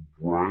of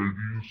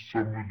writing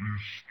some of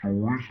these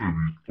stories. Have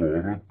you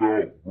thought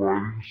about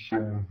writing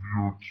some of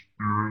your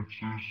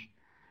experiences?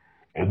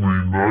 I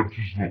mean, not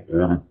just an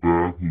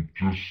autobiography,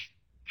 just,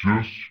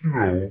 just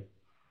sharing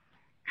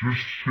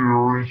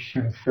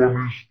some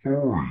funny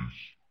stories.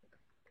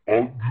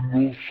 You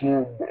know,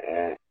 some,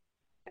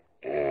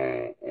 I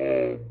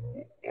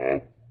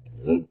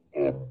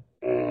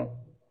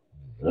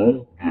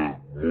wrote that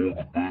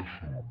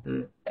motivational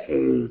book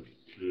called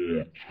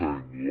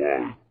Full-Time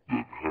Life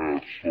that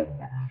has some of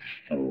these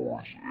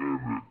stories in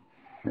it.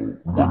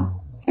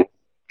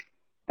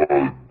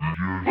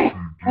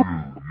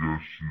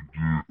 Yes, you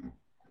do.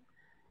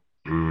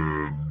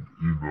 And,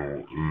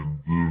 and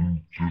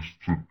then just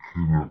to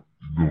kind of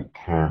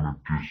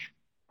just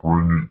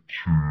bring it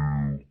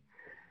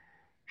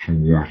towards a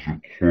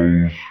close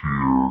here.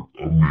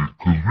 I mean,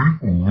 because we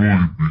can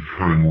really be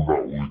hanging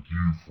out with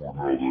you for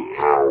another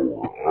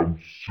hour. We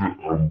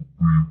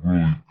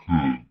really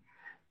could.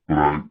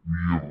 But we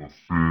have a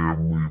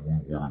family, we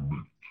want to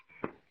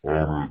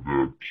honor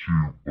that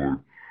too. But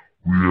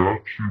we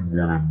actually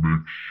want to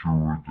make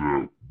sure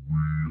that we,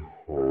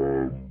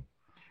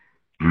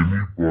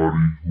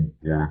 anybody who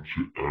wants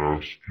to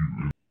ask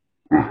you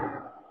so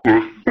if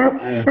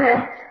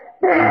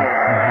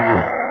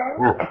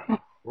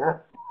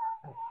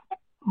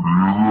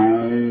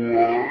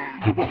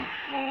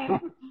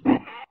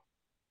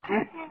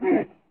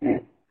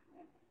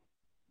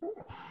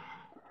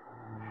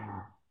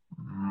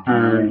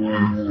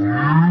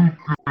you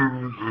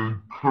can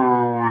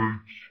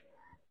encourage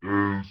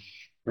and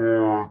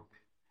spark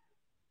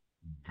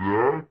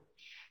that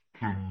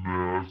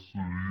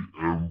tenacity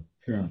and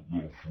put a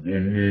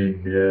little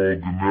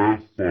log in that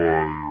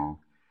fire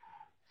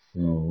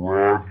for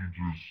Roger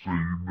to say,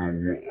 I'm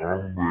ready to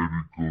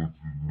go to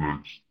the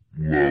next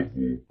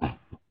level,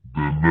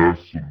 then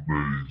that's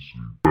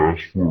amazing.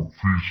 That's for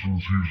Feast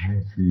Season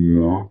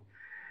 4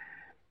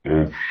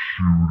 of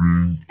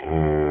shooting,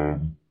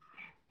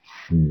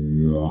 for,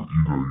 your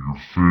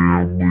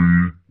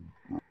family.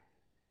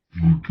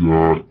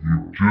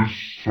 You just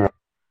signed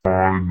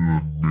an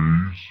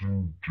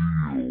amazing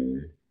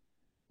deal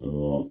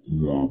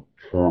or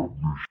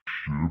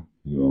partnership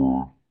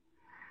or,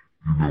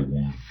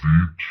 with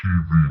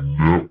VTV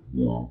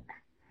Network.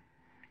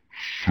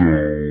 So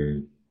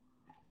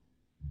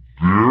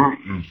there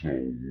is a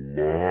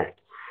lot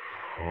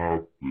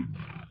happening.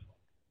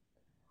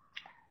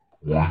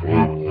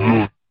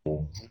 When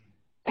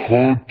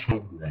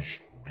content was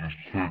just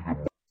taken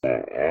by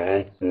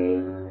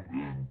iPhone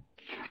and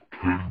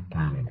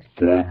taping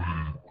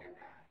funny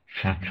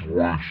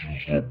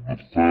situations of the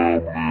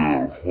family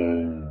at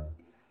home.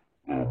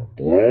 And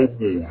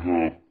Bravo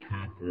had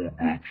people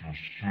that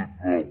just sitting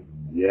up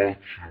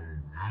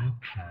watching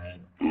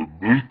YouTube and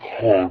they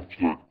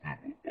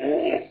contacted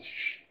us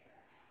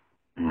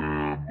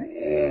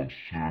and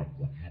said,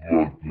 would you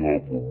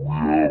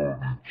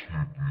like to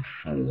have a reality TV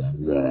show? We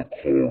want to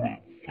call it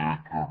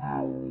Thicker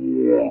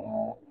Than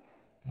Water.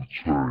 The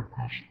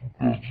Tankers,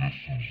 because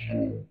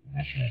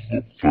this is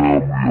the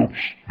family of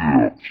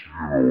skits,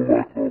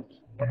 like a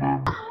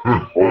blend.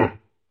 I'm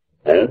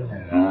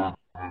learning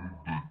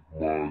that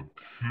my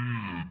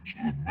kids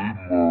and they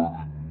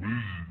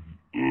learning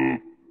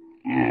me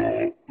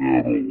at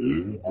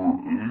an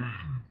older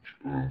age,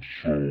 and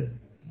so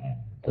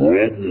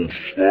Bravo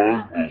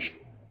signed us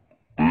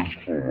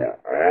based on an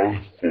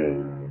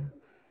iPhone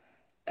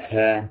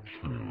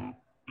content,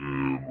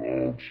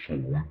 and so we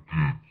did for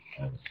 5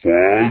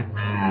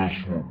 years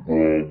with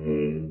Bravo,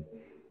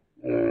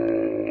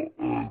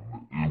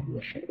 and it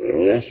was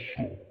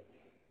awesome.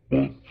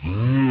 But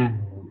then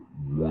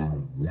when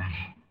we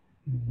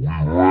ran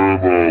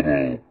out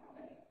of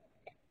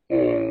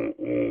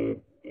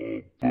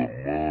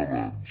Atlanta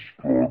and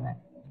started,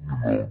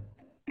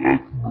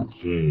 acting a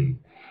fool,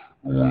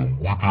 and we didn't want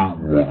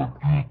to do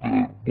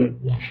that, but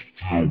we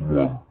still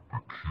wanted to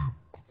keep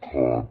the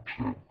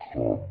content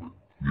coming.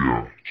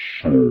 Yeah,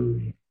 so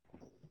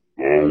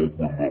I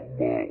opened up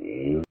my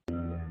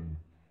own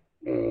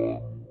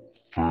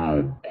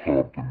film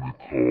company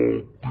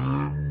called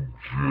Ben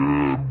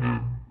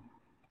Jam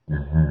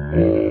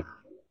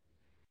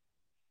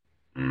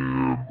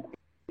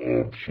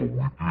and so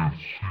we did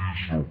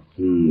season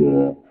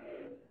 4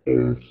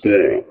 on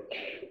Fox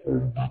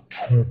on the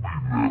Tubi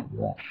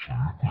network, so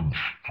you can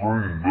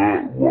stream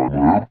that right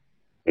now.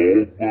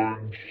 All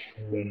things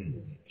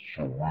smooth.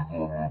 So we're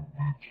gonna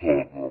be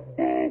talking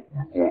about,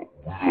 we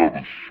got a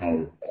show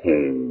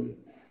called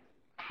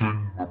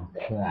Kingdom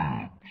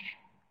Cribs.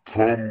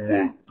 Kinda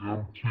like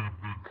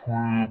MTV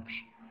Cribs,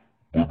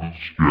 but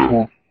it's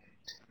tough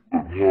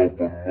and have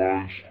a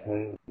nice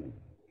home.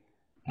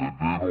 And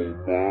they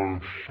don't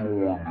mind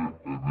showing it,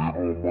 and they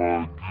don't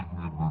mind giving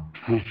you the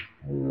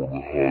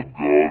testimony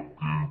how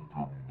God gave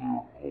them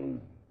their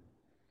home.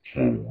 So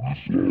this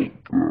is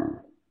good.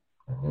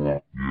 Yeah.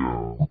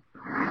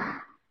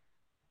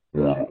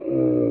 But,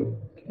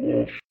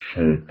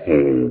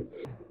 so-called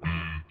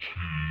BT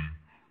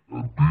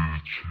and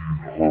BT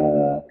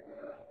Her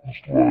is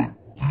like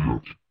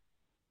BT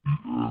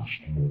and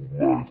Smooth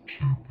Life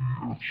TV.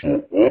 And so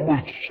I'm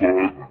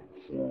excited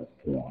for the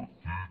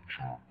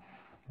future.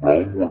 And I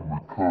would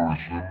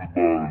encourage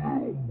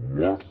anybody that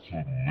wants to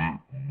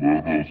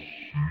let us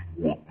see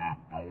what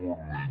they're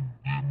doing,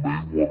 and they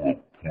may want to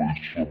play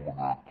some of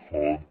their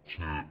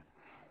content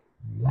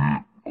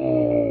with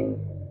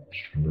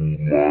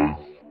Smooth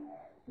Life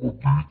or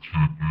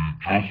BTV.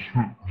 Just hit us up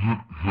at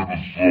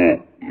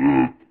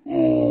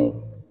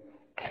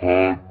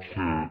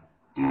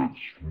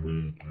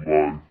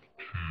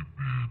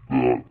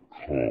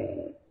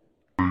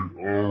content@smoothlife.tv.com.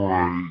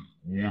 Alright,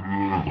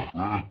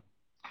 whatever.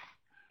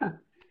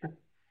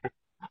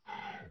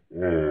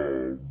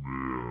 Oh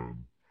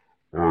man.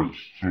 Alright,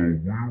 so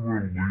we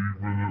were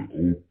leaving it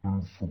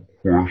open for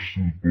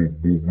questions, but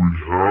what we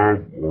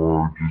have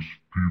are just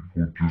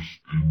people just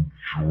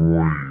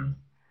enjoying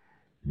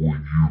what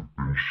you've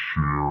been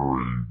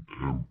sharing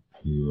and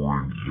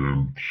pouring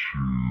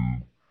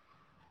into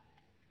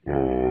to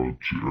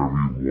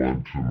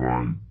everyone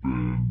tonight,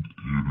 Ben.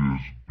 It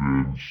has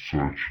been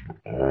such an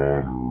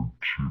honor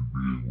to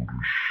be able to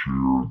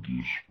share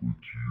this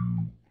with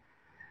you.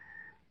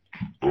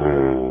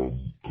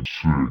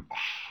 Six,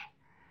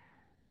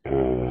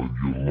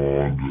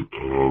 Yolanda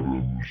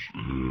Adams,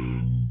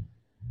 and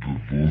the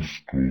list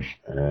goes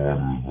on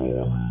and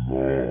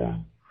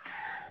on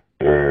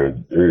and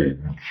on.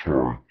 I'm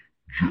sorry.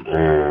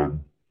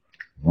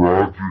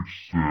 Roger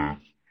says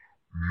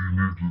you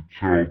need to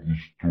tell the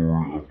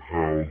story of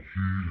how he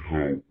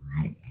helped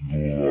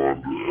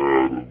Yolanda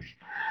Adams.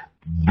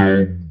 No,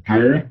 don't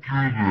do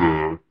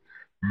that,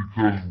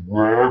 because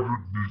Roger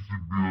needs to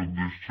be on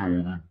the show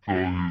to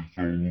tell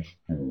his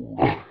own story.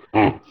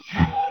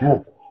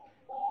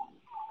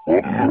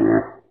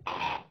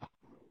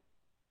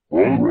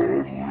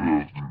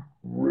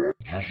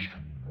 Just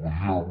here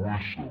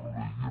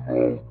recently,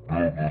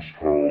 built this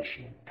house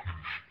in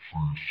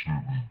Peachtree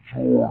City,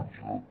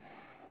 Georgia.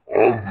 I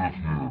live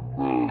here in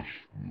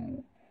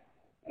Nashville,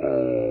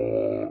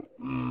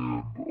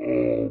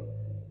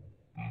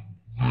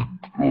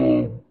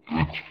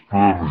 it's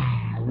funny, he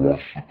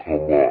wants to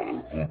come out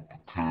and hook the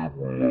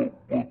cable up,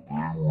 but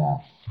they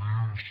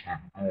refuse to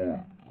do it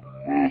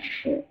unless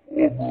an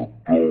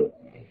adult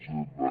is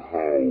in the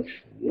house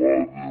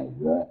while they're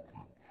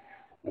working.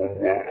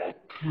 I'm like, I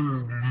can't leave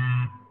what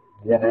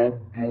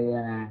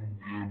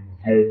I'm doing and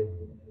go to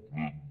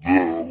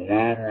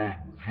Atlanta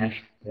just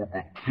for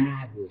the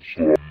cable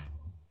side.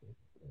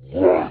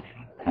 Right,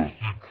 because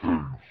he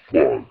can't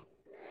fight.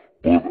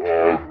 But he's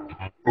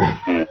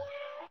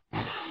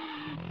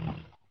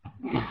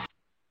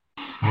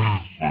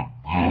a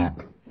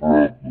good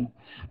brother.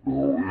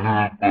 Anything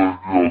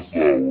else I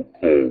would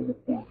call it,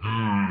 but he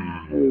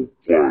ain't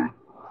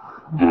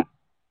gonna fight.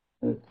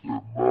 Okay,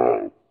 now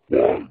fight.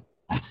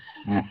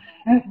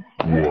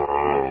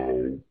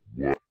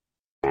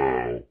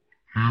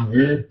 Wow. He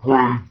won't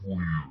pray for you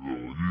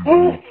though. He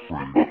won't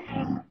pray for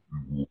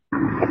you.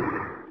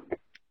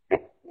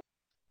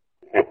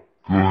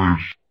 Go ahead,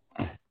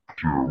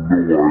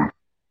 share.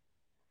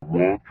 No, I want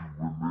information.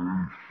 My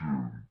wife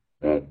won't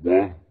let me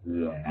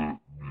eat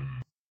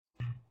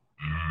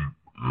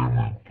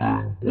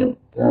anything but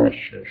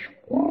Brussels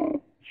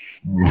sprouts.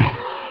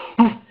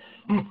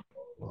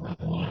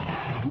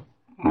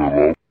 And I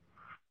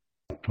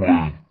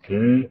play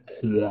full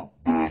court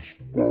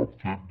basketball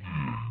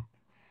 58,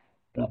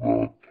 but I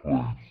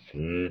play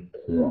full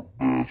court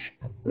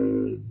basketball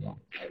with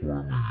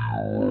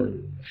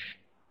 20-year-olds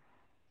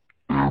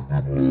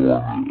every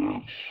morning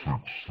at 6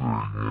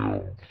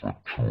 a.m. for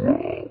 2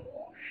 hours.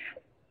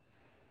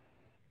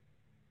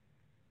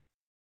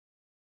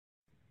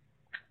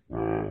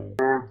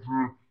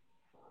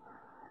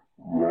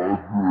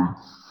 Roger,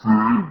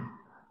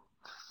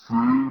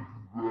 save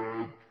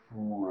that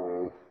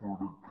for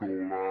the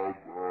collab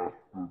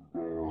after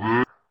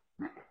dark.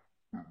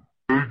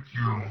 Thank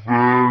you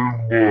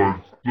very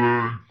much.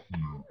 Thank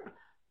you.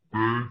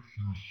 Thank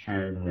you so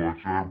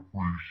much. I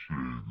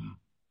appreciate it.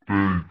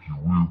 Thank you.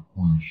 We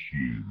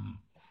appreciate it.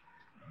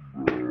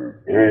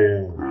 Oh,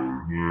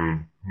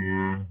 man.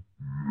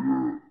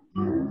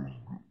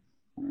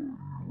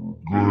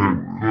 Go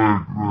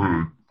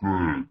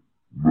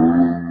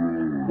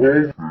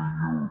ahead.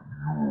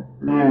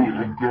 I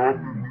got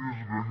the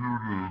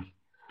music.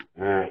 I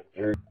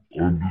hear this.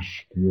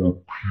 Underscore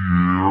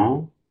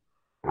Pierre.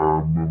 I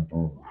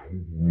remember who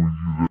you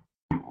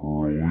that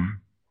early.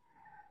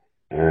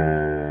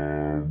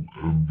 And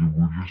then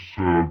we just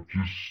have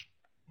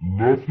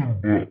nothing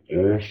but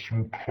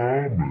awesome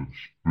comments,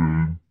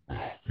 Ben.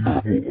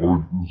 People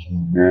are just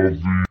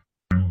loving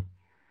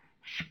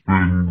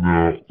spending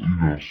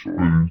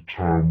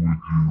time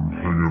with you,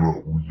 hanging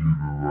out with you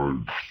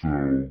tonight. So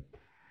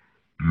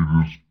it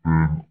has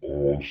been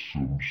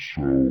awesome.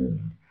 So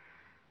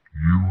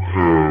you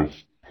have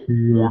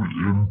poured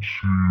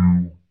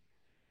into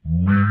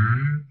me,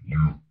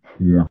 you've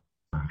poured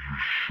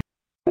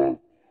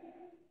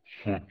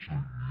such a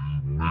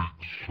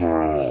unique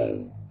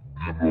sound.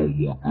 Whenever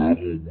we go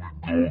to the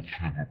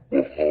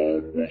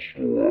Bahamas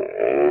or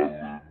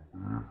island,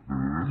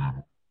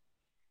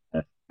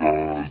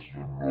 guys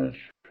in those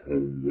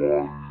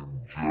Hawaiian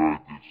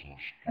jackets and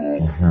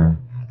stuff,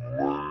 you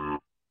land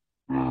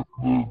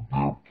and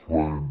they're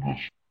playing the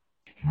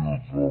steel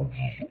drums.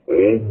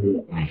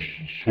 It's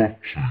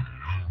such a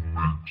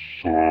unique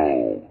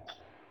sound.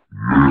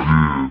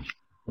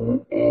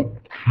 It is.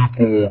 Keep on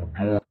doing it,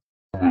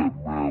 man.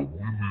 We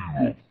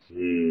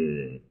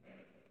need a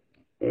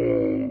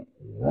full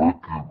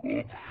record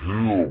of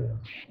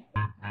hymns.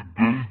 The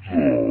day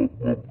job,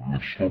 but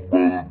if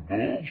somebody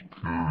does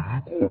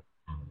care, you're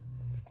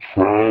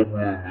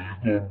traveling,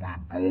 you're gonna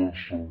be doing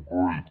some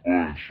great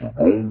things. So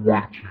don't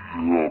wait till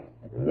you have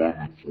the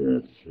money for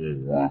a full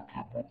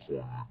record before you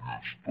get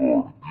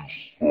started. Get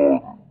started where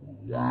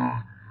you are.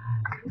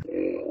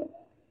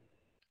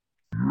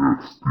 Yeah,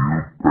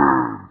 steel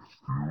fans,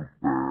 steel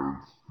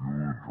drums is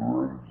pretty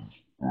good.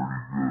 I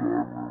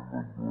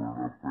remember growing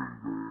up in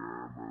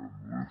Guyana and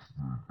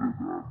listening to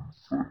that. It's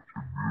such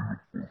a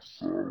beautiful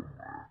song,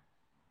 man.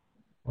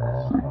 Such a beautiful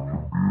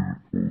song.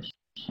 For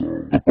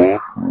sure.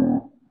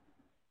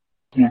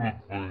 The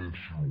things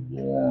you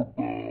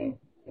worry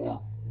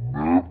about are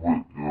never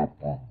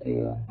ever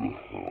going to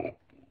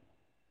happen.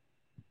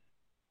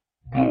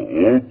 The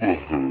other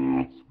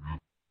half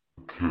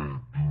you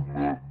can't do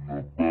nothing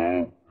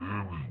about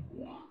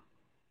anyway.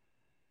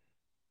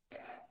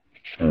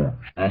 So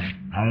just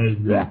do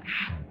what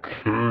you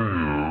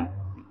can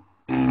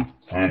and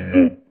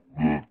fill up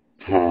that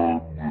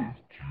time that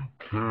you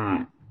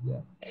can't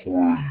with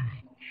praise.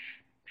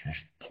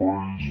 Just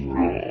praise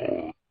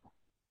God.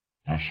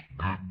 Just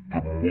get the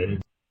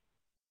movement.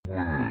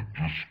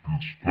 Just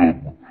get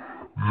stepping.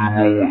 And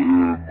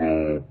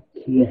of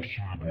course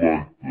you'd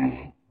like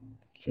that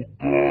for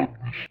God to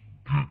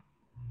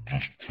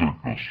just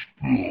take a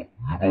step.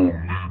 You don't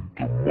need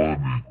the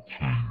money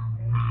till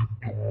you need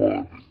the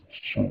money.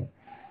 So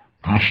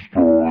get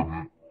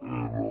started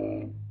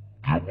and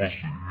give us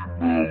an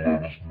email,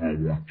 let us know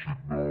what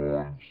you're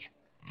doing.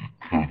 It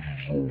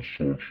catches on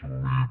social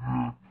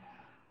media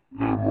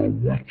and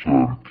we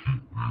try to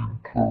keep you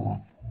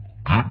encouraged.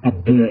 Get the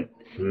book,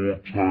 Full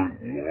Tank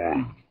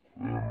Life,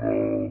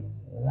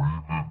 and read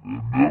it and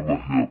never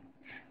help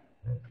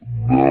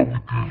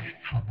navigate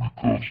you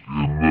because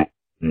in that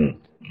book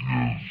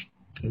is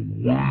the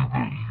way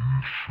that you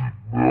should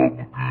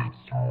navigate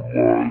through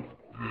life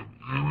in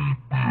any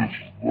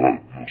business, not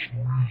just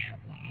music.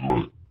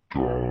 Let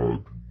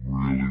God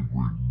really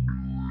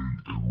renew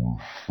and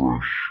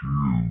refresh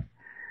you.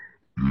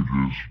 It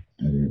will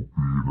be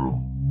an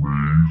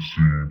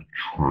amazing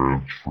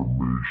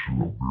transformation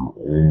of your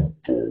own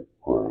thought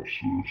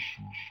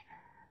processes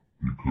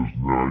because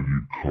now you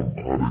come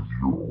out of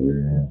your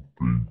own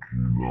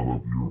thinking, out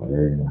of your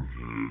own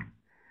head,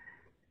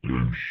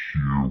 and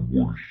hear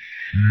what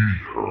He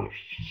has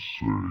to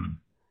say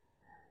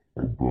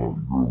about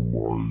your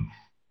life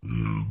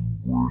and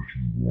where He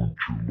wants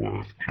your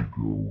life to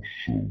go.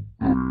 So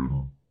then,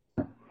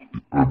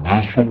 and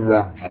this one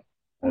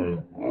I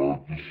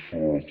just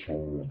saw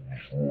someone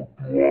just look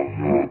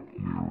right at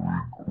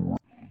me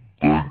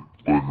thinking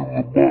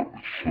about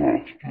the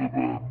shots that I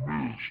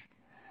missed.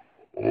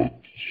 I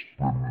just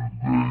spent the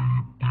day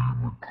being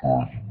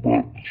encouraged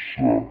about the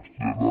shots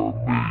that I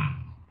made.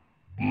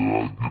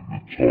 Then I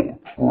get to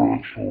talk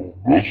trash on.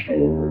 That's the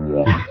only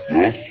one.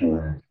 That's the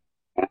only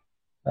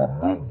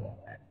remember.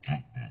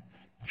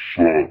 The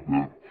shot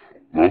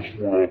that's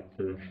what I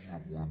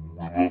posted when we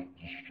left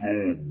the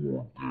show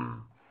one day.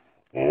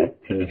 I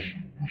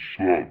posted the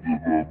shot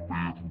that I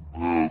made from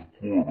half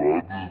court.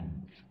 I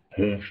didn't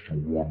post the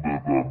one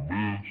that I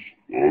missed.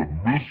 I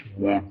missed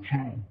one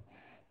too,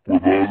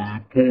 but I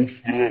didn't post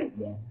that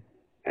one.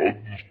 I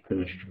just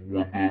posted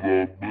one that I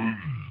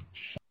made.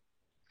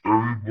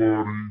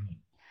 Everybody,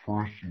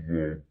 first of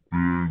all,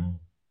 Ben,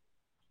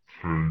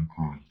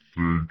 Tankard,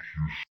 thank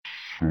you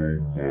so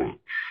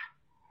much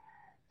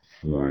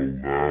for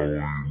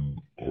allowing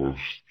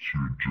us to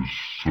just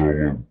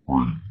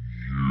celebrate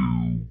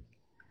you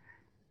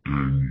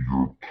and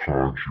your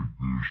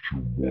contribution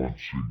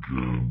once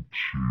again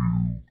to,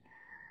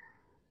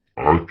 I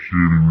can't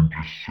even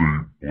just say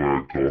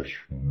Black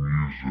Gospel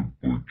Music,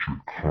 but your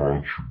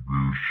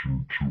contribution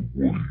to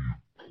what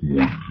you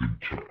poured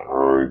into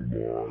our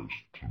lives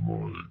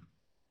tonight.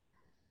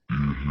 It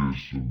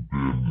has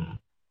been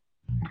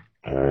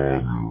an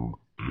honor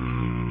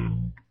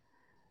and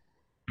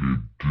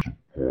it is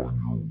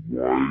upon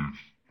your wife,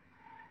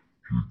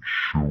 your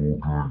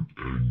children,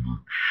 and your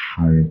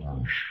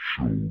children's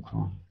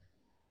children.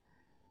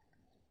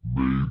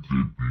 May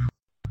they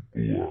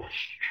be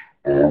blessed.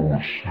 I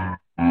will say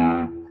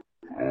that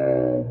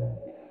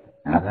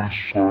every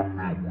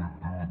Sunday we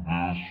do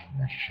this,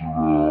 we sit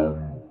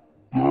down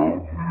here in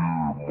my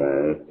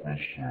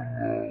office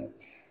and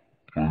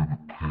play the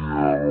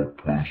piano,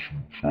 play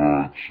some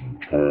tracks and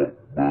talk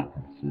back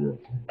and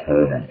forth and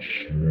call it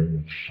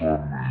Smooth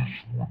Sundays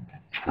with the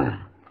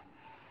Tank.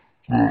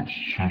 That's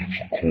 6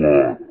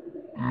 o'clock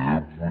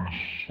every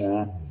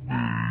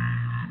Sunday,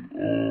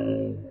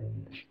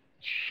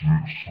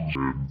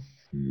 citizens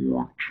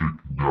for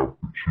taking the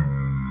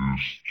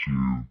opportunities to,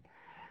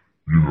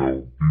 be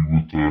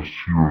with us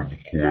here on the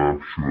Collab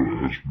Show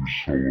as we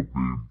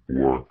celebrate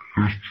Black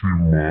History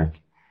Month,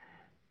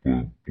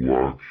 but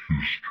Black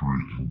History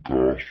and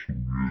Gospel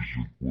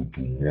Music with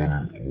the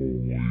one and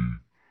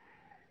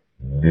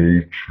only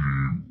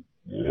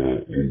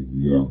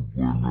multi-award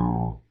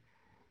winner,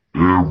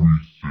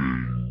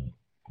 everything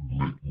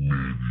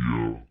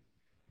media,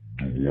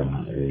 the one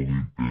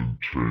and only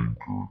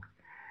Tankard.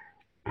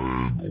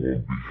 And on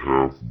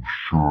behalf of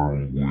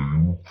Sharon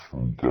Williams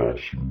from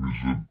Gospel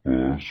Music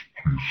Buzz,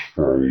 please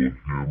follow him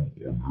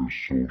on his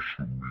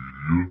social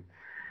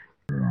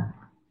media.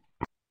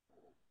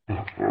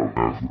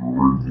 Have a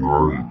great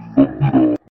night.